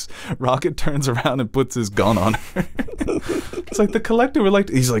speaks, Rocket turns around and puts his gun on her. It's like the Collector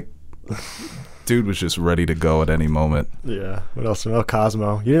he's like, dude was just ready to go at any moment. Yeah. What else? Oh,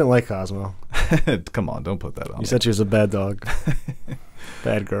 Cosmo. You didn't like Cosmo. Come on, don't put that on. You said she was a bad dog.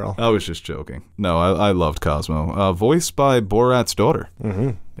 Bad girl. I was just joking. No, I loved Cosmo. Voiced by Borat's daughter.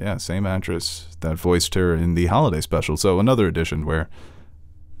 Mm-hmm. Yeah, same actress that voiced her in the holiday special. So another edition where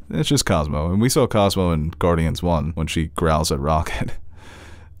it's just Cosmo. And we saw Cosmo in Guardians 1 when she growls at Rocket.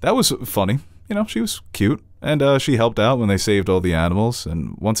 That was funny. You know, she was cute. And she helped out when they saved all the animals.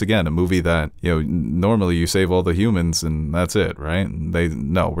 And once again, a movie that, you know, normally you save all the humans and that's it, right?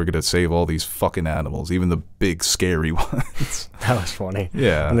 And no, we're going to save all these fucking animals, even the big scary ones. That was funny.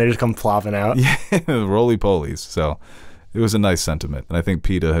 Yeah. And they just come plopping out. Yeah, roly-polies. So it was a nice sentiment. And I think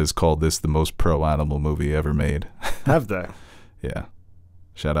PETA has called this the most pro-animal movie ever made. Have they? Yeah.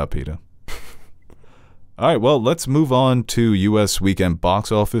 Shout out PETA. All right, well, let's move on to U.S. weekend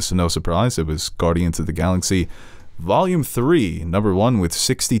box office. No surprise, it was Guardians of the Galaxy Volume 3, number 1 with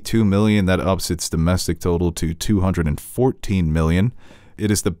 $62 million. That ups its domestic total to $214 million.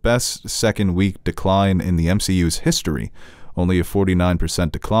 It is the best second week decline in the MCU's history, only a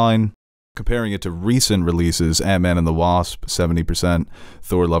 49% decline. Comparing it to recent releases, Ant-Man and the Wasp, 70%,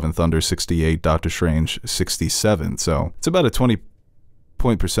 Thor Love and Thunder, 68%, Doctor Strange, 67%. So it's about a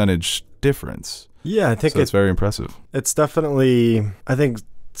 20-point percentage difference. Yeah, I think it's very impressive. It's definitely, I think,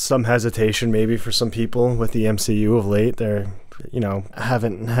 some hesitation maybe for some people with the MCU of late. They're, you know,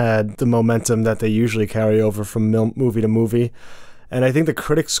 haven't had the momentum that they usually carry over from movie to movie. And I think the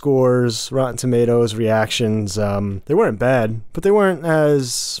critic scores, Rotten Tomatoes reactions, they weren't bad, but they weren't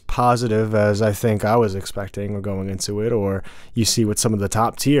as positive as I think I was expecting or going into it, or you see with some of the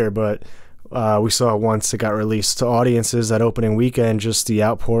top tier. But we saw once it got released to audiences that opening weekend, just the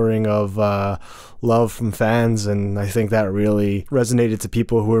outpouring of love from fans, and I think that really resonated to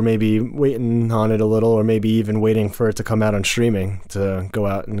people who were maybe waiting on it a little, or maybe even waiting for it to come out on streaming to go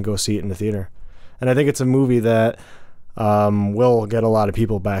out and go see it in the theater. And I think it's a movie that will get a lot of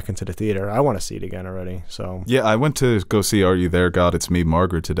people back into the theater. I want to see it again already. So yeah, I went to go see Are You There, God? It's Me,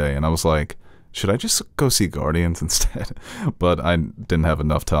 Margaret today, and I was like, should I just go see Guardians instead? But I didn't have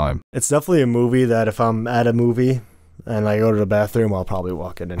enough time. It's definitely a movie that if I'm at a movie and I go to the bathroom, I'll probably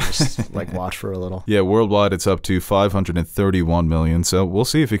walk in and just like watch for a little. Yeah, worldwide it's up to 531 million, so we'll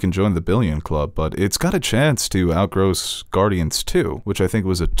see if he can join the billion club, but it's got a chance to outgross Guardians 2, which I think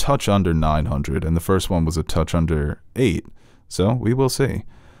was a touch under 900, and the first one was a touch under 8, so we will see.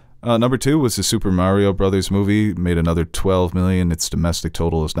 Number 2 was the Super Mario Brothers movie, made another 12 million, its domestic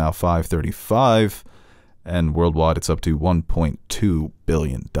total is now 535, and worldwide it's up to $1.2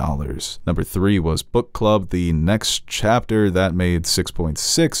 billion. Number 3 was Book Club, The Next Chapter, that made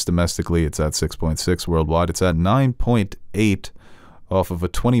 6.6. Domestically, it's at 6.6. Worldwide, it's at 9.8 off of a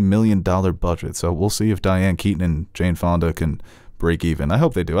 $20 million budget. So we'll see if Diane Keaton and Jane Fonda can break even. I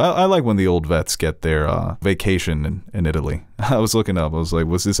hope they do. I like when the old vets get their vacation in Italy. I was looking up. I was like,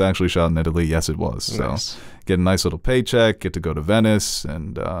 was this actually shot in Italy? Yes, it was. Nice. So get a nice little paycheck, get to go to Venice,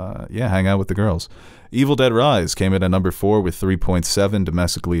 and yeah, hang out with the girls. Evil Dead Rise came in at number 4 with 3.7.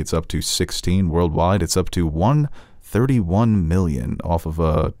 Domestically, it's up to 16. Worldwide, it's up to 131 million off of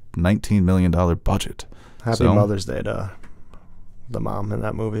a $19 million budget. Happy Mother's Day to the mom in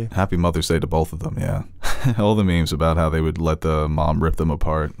that movie. Happy Mother's Day to both of them, yeah. All the memes about how they would let the mom rip them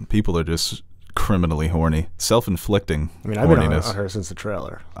apart. People are just criminally horny. Self-inflicting horniness. I mean, I've been on her since the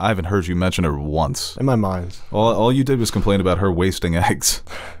trailer. I haven't heard you mention her once. In my mind. All you did was complain about her wasting eggs.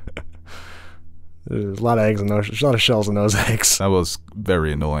 There's a lot of eggs in those. There's a lot of shells in those eggs. That was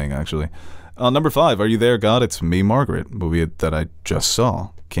very annoying, actually. Number 5, Are You There, God? It's Me, Margaret, movie that I just saw.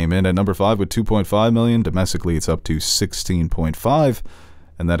 Came in at number 5 with 2.5 million. Domestically, it's up to 16.5,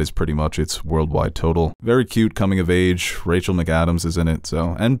 and that is pretty much its worldwide total. Very cute, coming of age. Rachel McAdams is in it,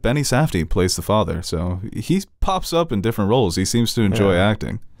 so, and Benny Safdie plays the father, so he pops up in different roles. He seems to enjoy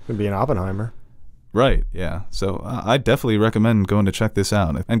acting. Could be an Oppenheimer. Right, yeah. So I definitely recommend going to check this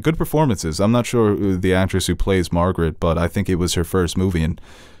out. And good performances. I'm not sure the actress who plays Margaret, but I think it was her first movie, and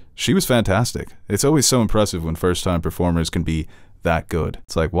she was fantastic. It's always so impressive when first-time performers can be that good.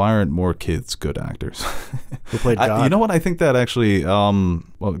 It's like, why aren't more kids good actors? Who played God? You know what? I think that actually,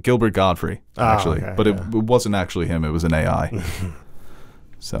 well, Gilbert Godfrey, actually. Okay, but it wasn't actually him. It was an AI.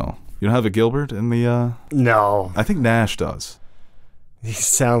 So, you don't have a Gilbert in the... No. I think Nash does. He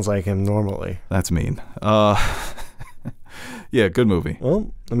sounds like him normally. That's mean. Yeah, good movie.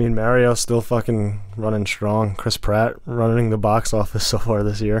 Well, I mean, Mario's still fucking running strong. Chris Pratt running the box office so far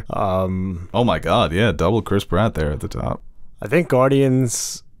this year. Oh my God, yeah, double Chris Pratt there at the top. I think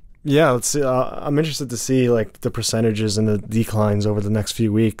Guardians... Yeah, let's see. I'm interested to see like the percentages and the declines over the next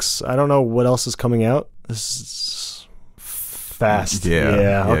few weeks. I don't know what else is coming out. This is Fast.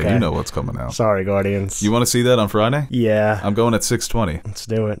 Yeah, okay. You know what's coming out. Sorry, Guardians. You want to see that on Friday? Yeah. I'm going at 6:20. Let's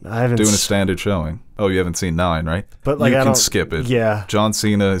do it. I haven't doing a standard showing. Oh, you haven't seen 9, right? But like, you I can don't skip it. Yeah. John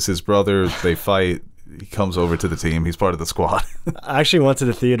Cena is his brother. They fight. He comes over to the team. He's part of the squad. I actually went to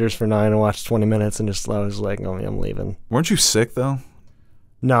the theaters for 9 and watched 20 minutes and I was like, oh, I'm leaving. Weren't you sick though?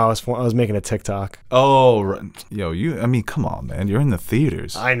 No, I was making a TikTok. Oh, right. Yo, I mean, come on, man. You're in the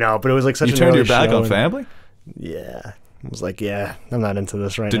theaters. I know, but it was like such you an turned early your back show on family? Yeah. I was like, yeah, I'm not into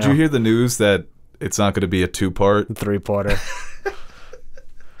this right now. Did you hear the news that it's not going to be a 2-part? 3-parter.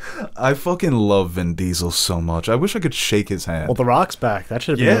 I fucking love Vin Diesel so much. I wish I could shake his hand. Well, The Rock's back. That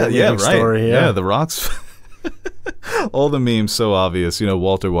should have been a big story. Yeah, The Rock's... All the memes so obvious. You know,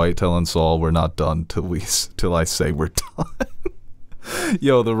 Walter White telling Saul, we're not done till I say we're done.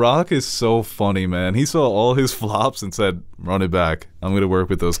 Yo, The Rock is so funny, man. He saw all his flops and said, run it back. I'm going to work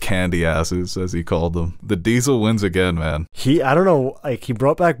with those candy asses, as he called them. The Diesel wins again, man. I don't know, like, he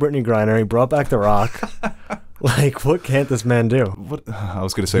brought back Brittany Griner. He brought back The Rock. Like, what can't this man do? What I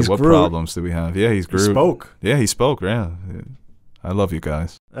was going to say, He's what Groot. Problems do we have? Yeah, he's Groot. He spoke. Yeah, he spoke, yeah. I love you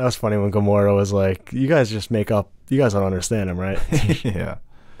guys. That was funny when Gamora was like, you guys just make up. You guys don't understand him, right? Yeah.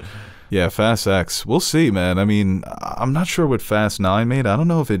 Yeah, Fast X. We'll see, man. I mean, I'm not sure what Fast 9 made. I don't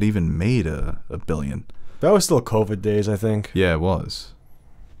know if it even made a billion. That was still COVID days, I think. Yeah, it was.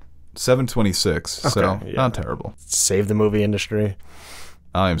 726, so yeah. not terrible. Save the movie industry.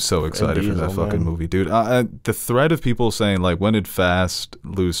 I am so excited for that Diesel, fucking man. movie, dude. The thread of people saying, like, when did Fast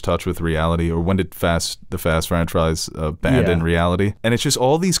lose touch with reality, or when did the Fast franchise abandon reality? And it's just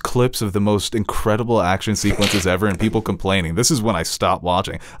all these clips of the most incredible action sequences ever, and people complaining. This is when I stopped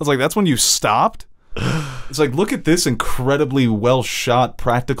watching. I was like, that's when you stopped? It's like, look at this incredibly well-shot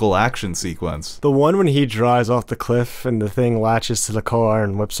practical action sequence. The one when he drives off the cliff and the thing latches to the car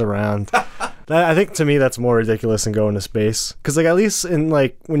and whips around. I think, to me, that's more ridiculous than going to space. Because, like, at least in,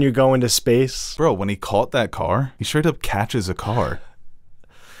 like, when you go into space... Bro, when he caught that car, he straight up catches a car.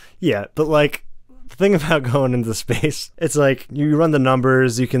 Yeah, but, like, The thing about going into space, it's like you run the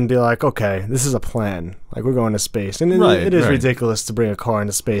numbers, you can be like, okay, this is a plan. Like, we're going to space. And it is ridiculous to bring a car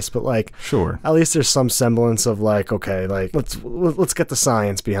into space, but like, sure. At least there's some semblance of like, okay, like let's get the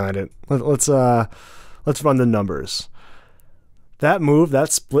science behind it. Let's run the numbers. That move,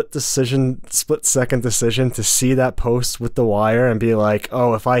 that split-second decision to see that post with the wire and be like,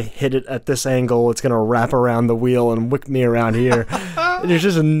 oh, if I hit it at this angle, it's going to wrap around the wheel and whip me around here. There's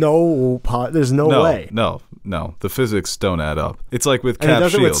just no way. No. The physics don't add up. It's like with Cap And he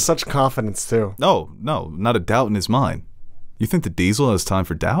does Shield. it with such confidence, too. No, not a doubt in his mind. You think the Diesel has time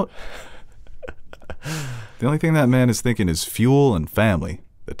for doubt? The only thing that man is thinking is fuel and family.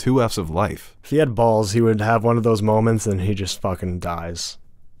 The 2 F's of life. If he had balls, he would have one of those moments and he just fucking dies.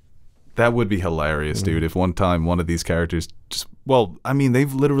 That would be hilarious, dude. If one time one of these characters just... Well, I mean,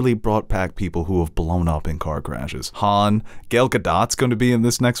 they've literally brought back people who have blown up in car crashes. Han, Gal Gadot's going to be in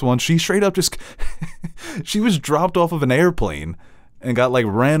this next one. She straight up just... she was dropped off of an airplane and got, like,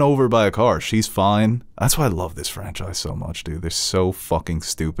 ran over by a car. She's fine. That's why I love this franchise so much, dude. They're so fucking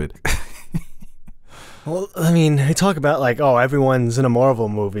stupid. Well, I mean, they talk about, like, oh, everyone's in a Marvel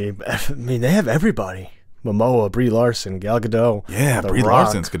movie. I mean, they have everybody. Momoa, Brie Larson, Gal Gadot. Yeah, Brie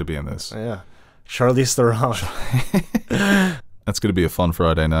Larson's going to be in this. Yeah. Charlize Theron. That's going to be a fun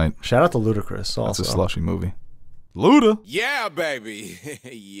Friday night. Shout out to Ludacris also. That's a slushy movie. Luda! Yeah, baby.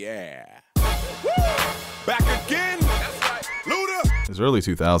 Yeah. Back again. That's right. Luda. His early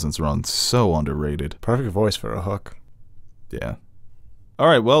 2000s run, so underrated. Perfect voice for a hook. Yeah. All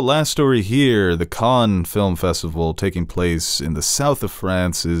right, well, last story here. The Cannes Film Festival taking place in the south of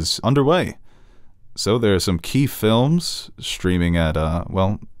France is underway. So there are some key films streaming at,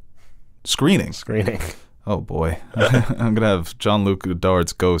 screening. Screening. Oh, boy. I'm going to have Jean-Luc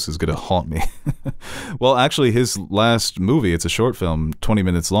Godard's ghost is going to haunt me. Well, actually, his last movie, it's a short film, 20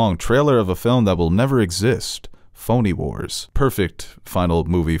 minutes long, trailer of a film that will never exist. Phony Wars. Perfect final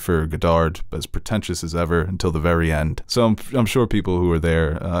movie for Godard, as pretentious as ever until the very end. So I'm sure people who are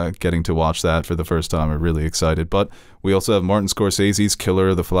there getting to watch that for the first time are really excited. But we also have Martin Scorsese's Killers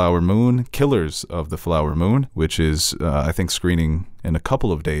of the Flower Moon, which is, I think, screening in a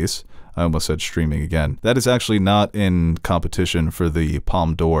couple of days. I almost said streaming again. That is actually not in competition for the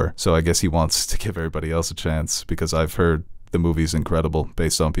Palme d'Or, so I guess he wants to give everybody else a chance, because I've heard the movie's incredible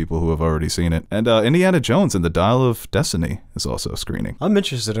based on people who have already seen it. And Indiana Jones and the Dial of Destiny is also screening. I'm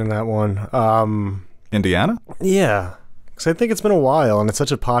interested in that one. Indiana? Yeah, because I think it's been a while, and it's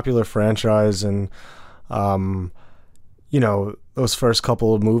such a popular franchise, and you know, those first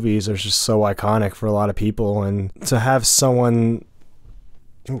couple of movies are just so iconic for a lot of people, and to have someone...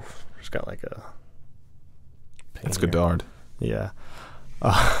 Ooh, just got like a... It's Godard. Yeah.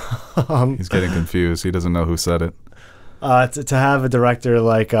 He's getting confused. He doesn't know who said it. To have a director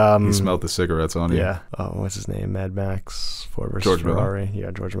like... he smelled the cigarettes on you. Yeah. Oh, what's his name? Mad Max, Ford versus George Ferrari. Miller.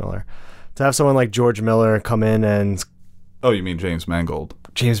 Yeah, George Miller. To have someone like George Miller come in and... Oh, you mean James Mangold?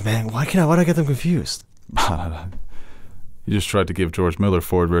 James Mangold. Why did I get them confused? You just tried to give George Miller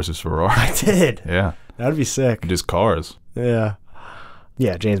Ford versus Ferrari. I did. Yeah. That'd be sick. Just cars. Yeah.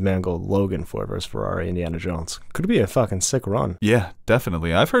 Yeah, James Mangold, Logan, Ford vs. Ferrari, Indiana Jones. Could be a fucking sick run. Yeah,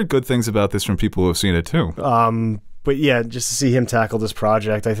 definitely. I've heard good things about this from people who have seen it too. But yeah, just to see him tackle this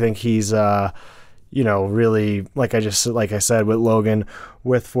project, I think he's, you know, really, like I said, with Logan,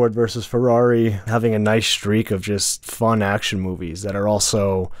 with Ford versus Ferrari, having a nice streak of just fun action movies that are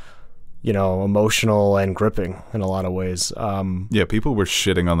also, you know, emotional and gripping in a lot of ways. Yeah, people were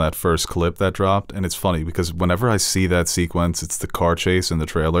shitting on that first clip that dropped, and it's funny because whenever I see that sequence, it's the car chase in the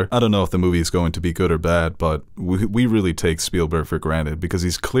trailer. I don't know if the movie is going to be good or bad, but we really take Spielberg for granted because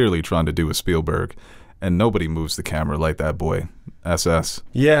he's clearly trying to do a Spielberg, and nobody moves the camera like that boy, SS.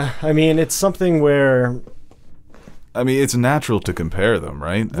 Yeah, I mean, it's something where... I mean, it's natural to compare them,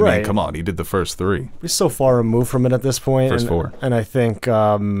 right? I mean, come on, he did the first three. We're so far removed from it at this point. First four. And I think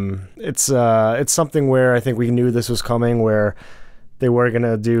it's something where I think we knew this was coming, where they were going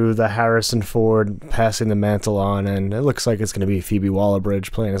to do the Harrison Ford passing the mantle on, and it looks like it's going to be Phoebe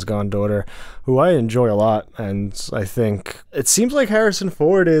Waller-Bridge playing his granddaughter, who I enjoy a lot, and I think it seems like Harrison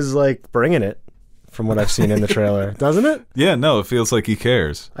Ford is, like, bringing it. From what I've seen in the trailer, doesn't it? Yeah, no, it feels like he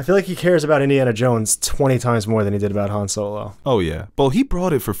cares. I feel like he cares about Indiana Jones 20 times more than he did about Han Solo. Oh, yeah. Well, he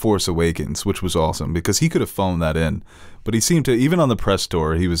brought it for Force Awakens, which was awesome, because he could have phoned that in. But he seemed to, even on the press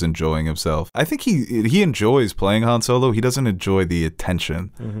tour, he was enjoying himself. I think he enjoys playing Han Solo. He doesn't enjoy the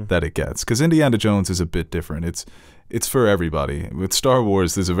attention that it gets, because Indiana Jones is a bit different. It's for everybody. With Star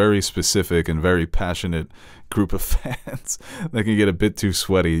Wars, there's a very specific and very passionate group of fans that can get a bit too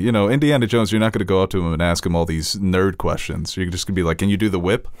sweaty. You know, Indiana Jones, you're not going to go up to him and ask him all these nerd questions. You're just going to be like, can you do the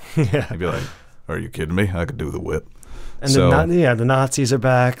whip? Yeah. I'd be like, Are you kidding me? I could do the whip. And the Nazis are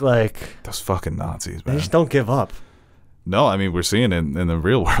back. Like, those fucking Nazis, they man. just don't give up. No, I mean, we're seeing it in the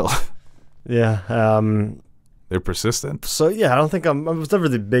real world. Yeah. They're persistent. So yeah, I don't think I was never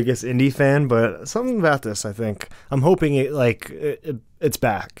the biggest indie fan, but something about this, I think I'm hoping it's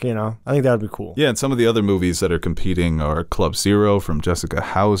back. You know, I think that would be cool. Yeah, and some of the other movies that are competing are Club Zero from Jessica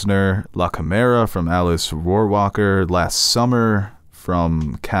Hausner, La Chimera from Alice Rohrwacher, Last Summer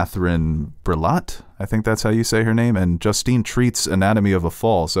from Catherine Breillat, I think that's how you say her name, and Justine Treat's Anatomy of a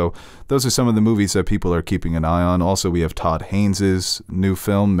Fall. So those are some of the movies that people are keeping an eye on. Also, we have Todd Haynes' new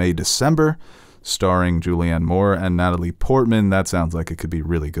film, May December, starring Julianne Moore and Natalie Portman. That sounds like it could be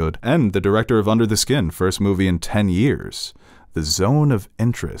really good. And the director of Under the Skin, first movie in 10 years, The Zone of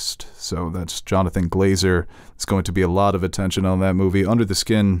Interest. So that's Jonathan Glazer. There's going to be a lot of attention on that movie. Under the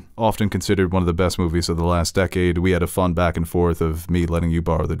Skin, often considered one of the best movies of the last decade. We had a fun back and forth of me letting you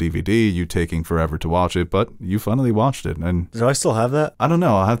borrow the DVD, you taking forever to watch it, but you finally watched it. And do I still have that? I don't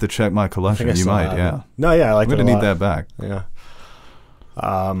know. I'll have to check my collection. You might, yeah. No, yeah, I like it. I'm going to need that back. Yeah.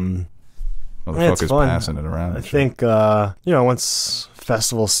 Motherfuckers passing it around. I think, once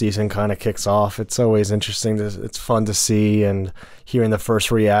festival season kind of kicks off, it's always interesting. It's fun to see and hearing the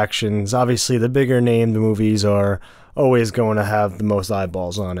first reactions. Obviously, the bigger named movies are always going to have the most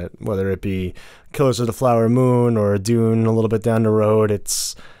eyeballs on it, whether it be Killers of the Flower Moon or Dune a little bit down the road.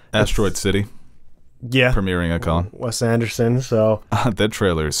 It's Asteroid City. Yeah. Premiering at Con. Wes Anderson, so. That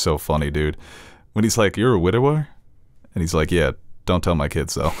trailer is so funny, dude. When he's like, "You're a widower?" And he's like, "Yeah, don't tell my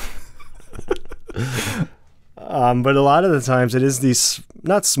kids, though." But a lot of the times it is these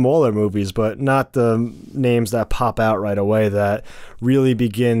not smaller movies, but not the names that pop out right away that really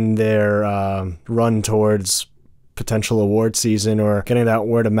begin their run towards potential award season or getting that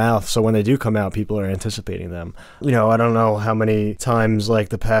word of mouth. So when they do come out, people are anticipating them. You know, I don't know how many times like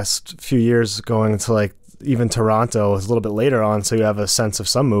the past few years going to like even Toronto is a little bit later on, so you have a sense of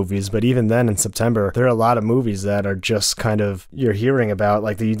some movies. But even then, in September, there are a lot of movies that are just kind of you're hearing about,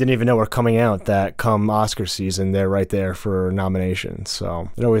 like that you didn't even know were coming out. That come Oscar season, they're right there for nominations.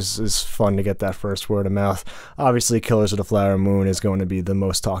 So it always is fun to get that first word of mouth. Obviously, Killers of the Flower Moon is going to be the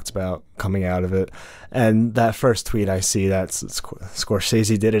most talked about coming out of it. And that first tweet I see, that's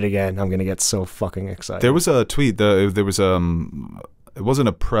Scorsese did it again. I'm gonna get so fucking excited. There was a tweet. There was it wasn't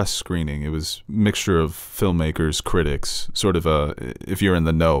a press screening. It was a mixture of filmmakers, critics, sort of a if you're in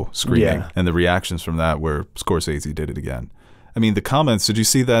the know screening. Yeah. And the reactions from that were Scorsese did it again. I mean, the comments, did you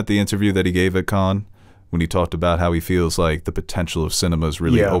see that, the interview that he gave at Cannes when he talked about how he feels like the potential of cinema is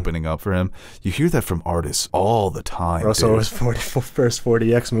really opening up for him? You hear that from artists all the time. Russell was first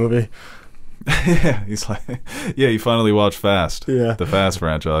 40X movie. Yeah, he's like, yeah, he finally watched Fast. Yeah. The Fast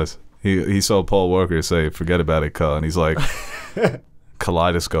franchise. He saw Paul Walker say, "Forget about it, cuh," and he's like...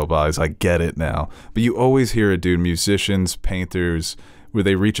 Kaleidoscope eyes, I get it now. But you always hear it, dude. Musicians, painters, where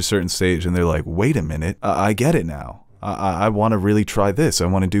they reach a certain stage and they're like, wait a minute, I get it now. I want to really try this. I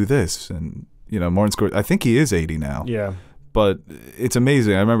want to do this. And, you know, Martin Scorsese, I think he is 80 now. Yeah. But it's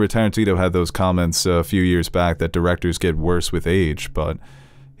amazing. I remember Tarantino had those comments a few years back that directors get worse with age, but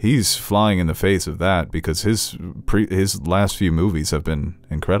he's flying in the face of that because his last few movies have been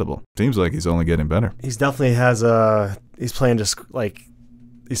incredible. Seems like he's only getting better. He's definitely has he's playing just like,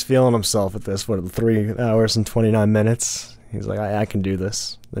 he's feeling himself at this, 3 hours and 29 minutes. He's like, I can do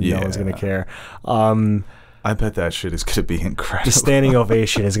this. Then no one's going to care. I bet that shit is going to be incredible. The standing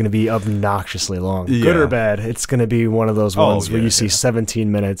ovation is going to be obnoxiously long. Yeah. Good or bad, it's going to be one of those ones where you see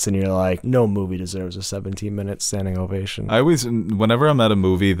 17 minutes and you're like, no movie deserves a 17-minute standing ovation. I always, whenever I'm at a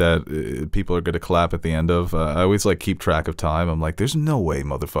movie that people are going to clap at the end of, I always like keep track of time. I'm like, there's no way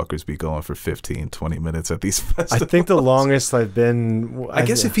motherfuckers be going for 15, 20 minutes at these festivals. I think the longest I've been... I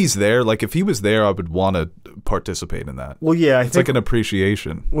guess if he's there, like if he was there, I would want to participate in that. Well, yeah. It's like an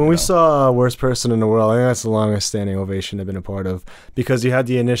appreciation. When we saw Worst Person in the World, I think that's the longest standing ovation I've been a part of, because you had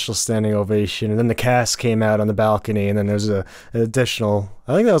the initial standing ovation and then the cast came out on the balcony and then there's an additional,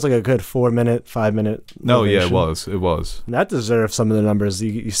 I think that was like a good 4-minute, 5-minute No, ovation. yeah, it was. And that deserves some of the numbers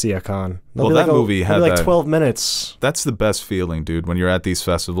you see at Cannes. Well, that movie had like 12 minutes. That's the best feeling, dude, when you're at these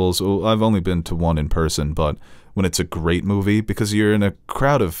festivals. I've only been to one in person, but when it's a great movie, because you're in a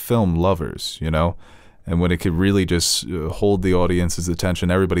crowd of film lovers, you know? And when it could really just hold the audience's attention,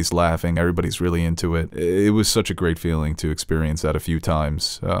 everybody's laughing, everybody's really into it. It was such a great feeling to experience that a few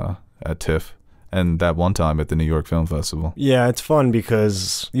times at TIFF and that one time at the New York Film Festival. Yeah, it's fun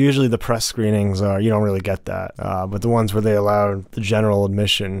because usually the press screenings you don't really get that. But the ones where they allow the general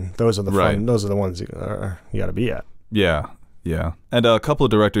admission, those are the fun. Those are the ones you got to be at. Yeah. Yeah. And a couple of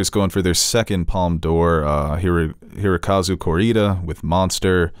directors going for their second Palme d'Or, Hirokazu Koreeda with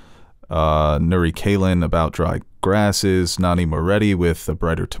Monster, Nuri Kalin, About Dry Grasses, Nani Moretti with A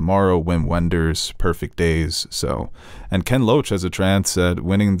Brighter Tomorrow, Wim Wenders, Perfect Days. So, and Ken Loach has a chance at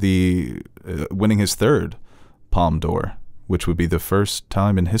winning his third Palme d'Or, which would be the first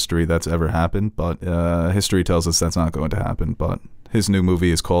time in history that's ever happened. But history tells us that's not going to happen. But his new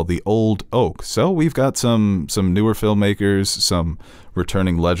movie is called The Old Oak. So we've got some newer filmmakers, some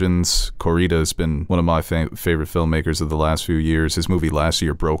returning legends. Korita has been one of my favorite filmmakers of the last few years. His movie last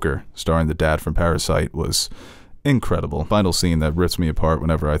year, Broker, starring the dad from Parasite, was incredible. Final scene that rips me apart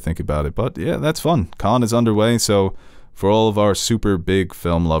whenever I think about it. But yeah, that's fun. Cannes is underway, so for all of our super big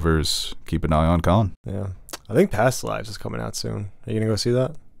film lovers, keep an eye on Cannes. Yeah. I think Past Lives is coming out soon. Are you going to go see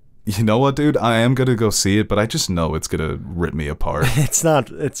that? You know what, dude? I am gonna go see it, but I just know it's gonna rip me apart. It's not.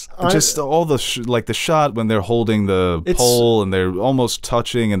 It's just all the the shot when they're holding the pole and they're almost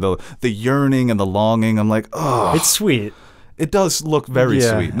touching, and the yearning and the longing. I'm like, oh, it's sweet. It does look very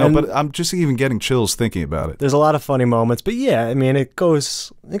sweet. No, but I'm just even getting chills thinking about it. There's a lot of funny moments, but yeah, I mean, it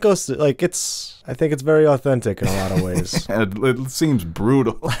goes to, like, it's. I think it's very authentic in a lot of ways. It seems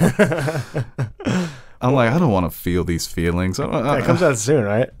brutal. I'm like, I don't want to feel these feelings. It comes out soon,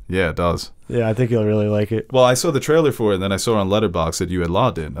 right? Yeah, it does. Yeah, I think you'll really like it. Well, I saw the trailer for it, and then I saw on Letterboxd that you had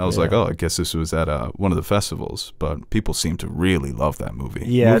logged in. I was like, oh, I guess this was at one of the festivals. But people seem to really love that movie.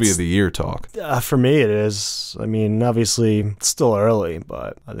 Yeah, Movie of the Year talk. For me, it is. I mean, obviously, it's still early,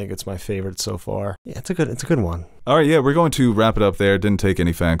 but I think it's my favorite so far. Yeah, it's a good one. All right, yeah, we're going to wrap it up there. Didn't take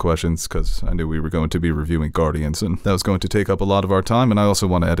any fan questions because I knew we were going to be reviewing Guardians, and that was going to take up a lot of our time. And I also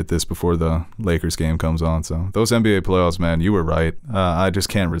want to edit this before the Lakers game comes on. So those NBA playoffs, man, you were right. I just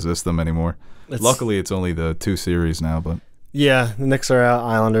can't resist them anymore. Luckily, it's only the 2 series now, but yeah, the Knicks are out.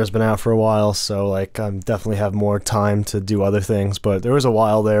 Islanders been out for a while, so like I definitely have more time to do other things. But there was a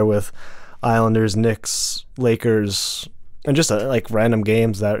while there with Islanders, Knicks, Lakers, and just like random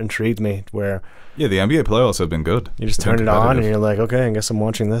games that intrigued me. Where yeah, the NBA playoffs have been good. You just turn it on and you're like, okay, I guess I'm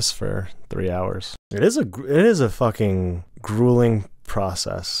watching this for 3 hours. It is a fucking grueling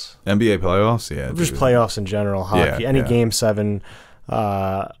process. NBA playoffs, yeah, just playoffs in general, hockey, any Game 7.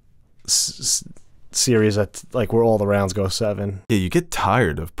 Series that like where all the rounds go 7. Yeah, you get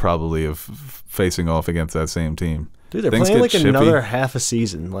tired of facing off against that same team. Dude, they're playing like another half a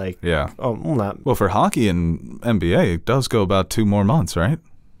season. Like, yeah. Oh, well, not. Well, for hockey and NBA, it does go about 2 more months, right?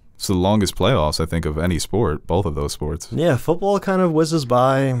 It's the longest playoffs, I think, of any sport. Both of those sports. Yeah, football kind of whizzes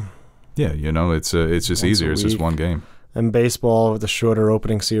by. Yeah, you know, it's just easier. It's just one game. And baseball with the shorter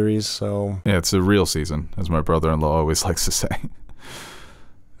opening series. So yeah, it's a real season, as my brother-in-law always likes to say.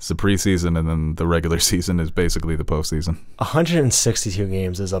 It's the preseason, and then the regular season is basically the postseason. 162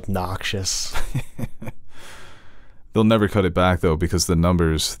 games is obnoxious. They'll never cut it back, though, because the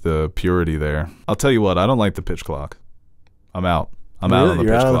numbers, the purity there. I'll tell you what, I don't like the pitch clock. I'm out. I'm out on the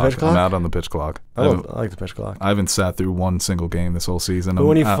pitch clock. I'm out on the pitch clock. I like the pitch clock. I haven't sat through one single game this whole season. But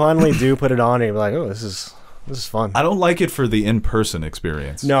when you finally do put it on, you're like, oh, this is fun. I don't like it for the in-person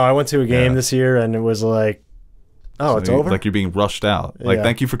experience. No, I went to a game this year, and it was like, oh, it's over? Like you're being rushed out. Like,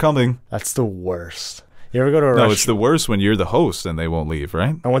 thank you for coming. That's the worst. You ever go to a restaurant? No, it's the worst when you're the host and they won't leave,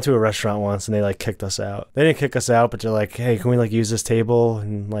 right? I went to a restaurant once and they like kicked us out. They didn't kick us out, but they're like, hey, can we like use this table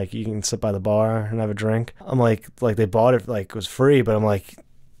and like you can sit by the bar and have a drink? I'm like they bought it, like it was free, but I'm like,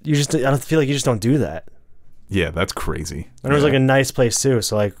 I don't feel like you just don't do that. Yeah, that's crazy. And it was like a nice place too,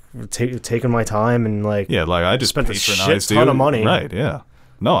 so like taking my time and like I just spent a shit ton of money. Right? Yeah.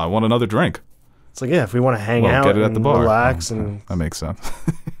 No, I want another drink. It's like, yeah, if we want to hang out, get it at the bar, relax, and that makes sense.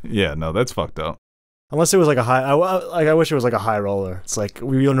 Yeah, no, that's fucked up. Unless it was like a high, I wish it was like a high roller. It's like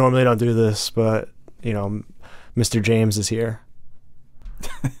we normally don't do this, but you know, Mr. James is here.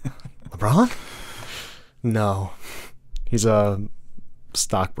 LeBron? No, he's a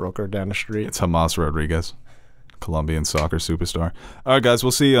stockbroker down the street. It's Hamas Rodriguez, Colombian soccer superstar. All right, guys,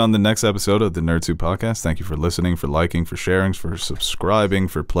 we'll see you on the next episode of the Nerd Soup Podcast. Thank you for listening, for liking, for sharing, for subscribing,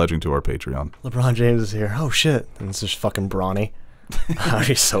 for pledging to our Patreon. LeBron James is here. Oh shit! And it's just fucking brawny.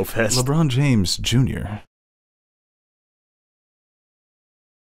 He's so pissed. LeBron James Jr.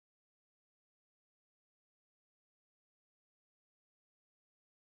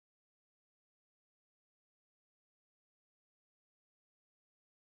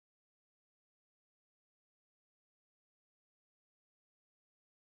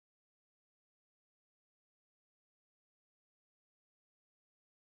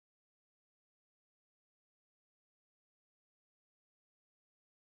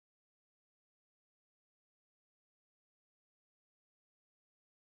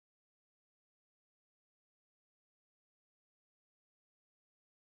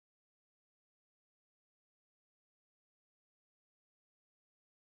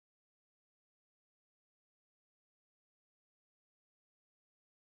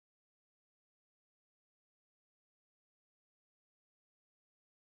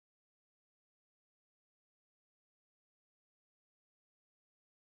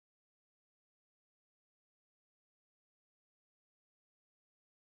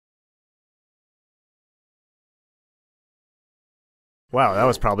 Wow, that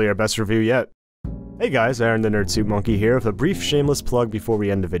was probably our best review yet. Hey guys, Aaron the Nerd Soup Monkey here with a brief shameless plug before we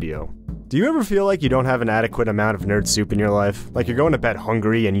end the video. Do you ever feel like you don't have an adequate amount of nerd soup in your life? Like you're going to bed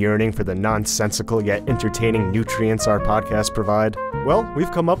hungry and yearning for the nonsensical yet entertaining nutrients our podcasts provide? Well,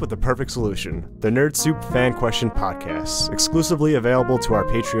 we've come up with the perfect solution. The Nerd Soup Fan Question Podcasts, exclusively available to our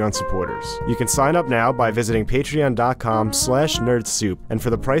Patreon supporters. You can sign up now by visiting patreon.com/nerdsoup, and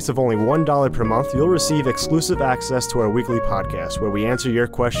for the price of only $1 per month, you'll receive exclusive access to our weekly podcast, where we answer your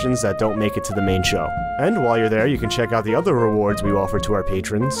questions that don't make it to the main show. And while you're there, you can check out the other rewards we offer to our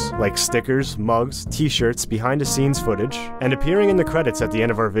patrons, like stickers, mugs, t-shirts, behind-the-scenes footage, and appearing in the credits at the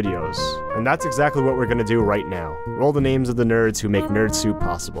end of our videos. And that's exactly what we're going to do right now. Roll the names of the nerds who make Nerd Soup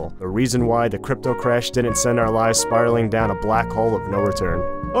possible. The reason why the crypto crash didn't send our lives spiraling down a black hole of no return.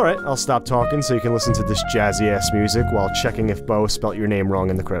 Alright, I'll stop talking so you can listen to this jazzy-ass music while checking if Bo spelt your name wrong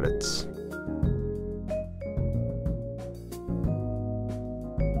in the credits.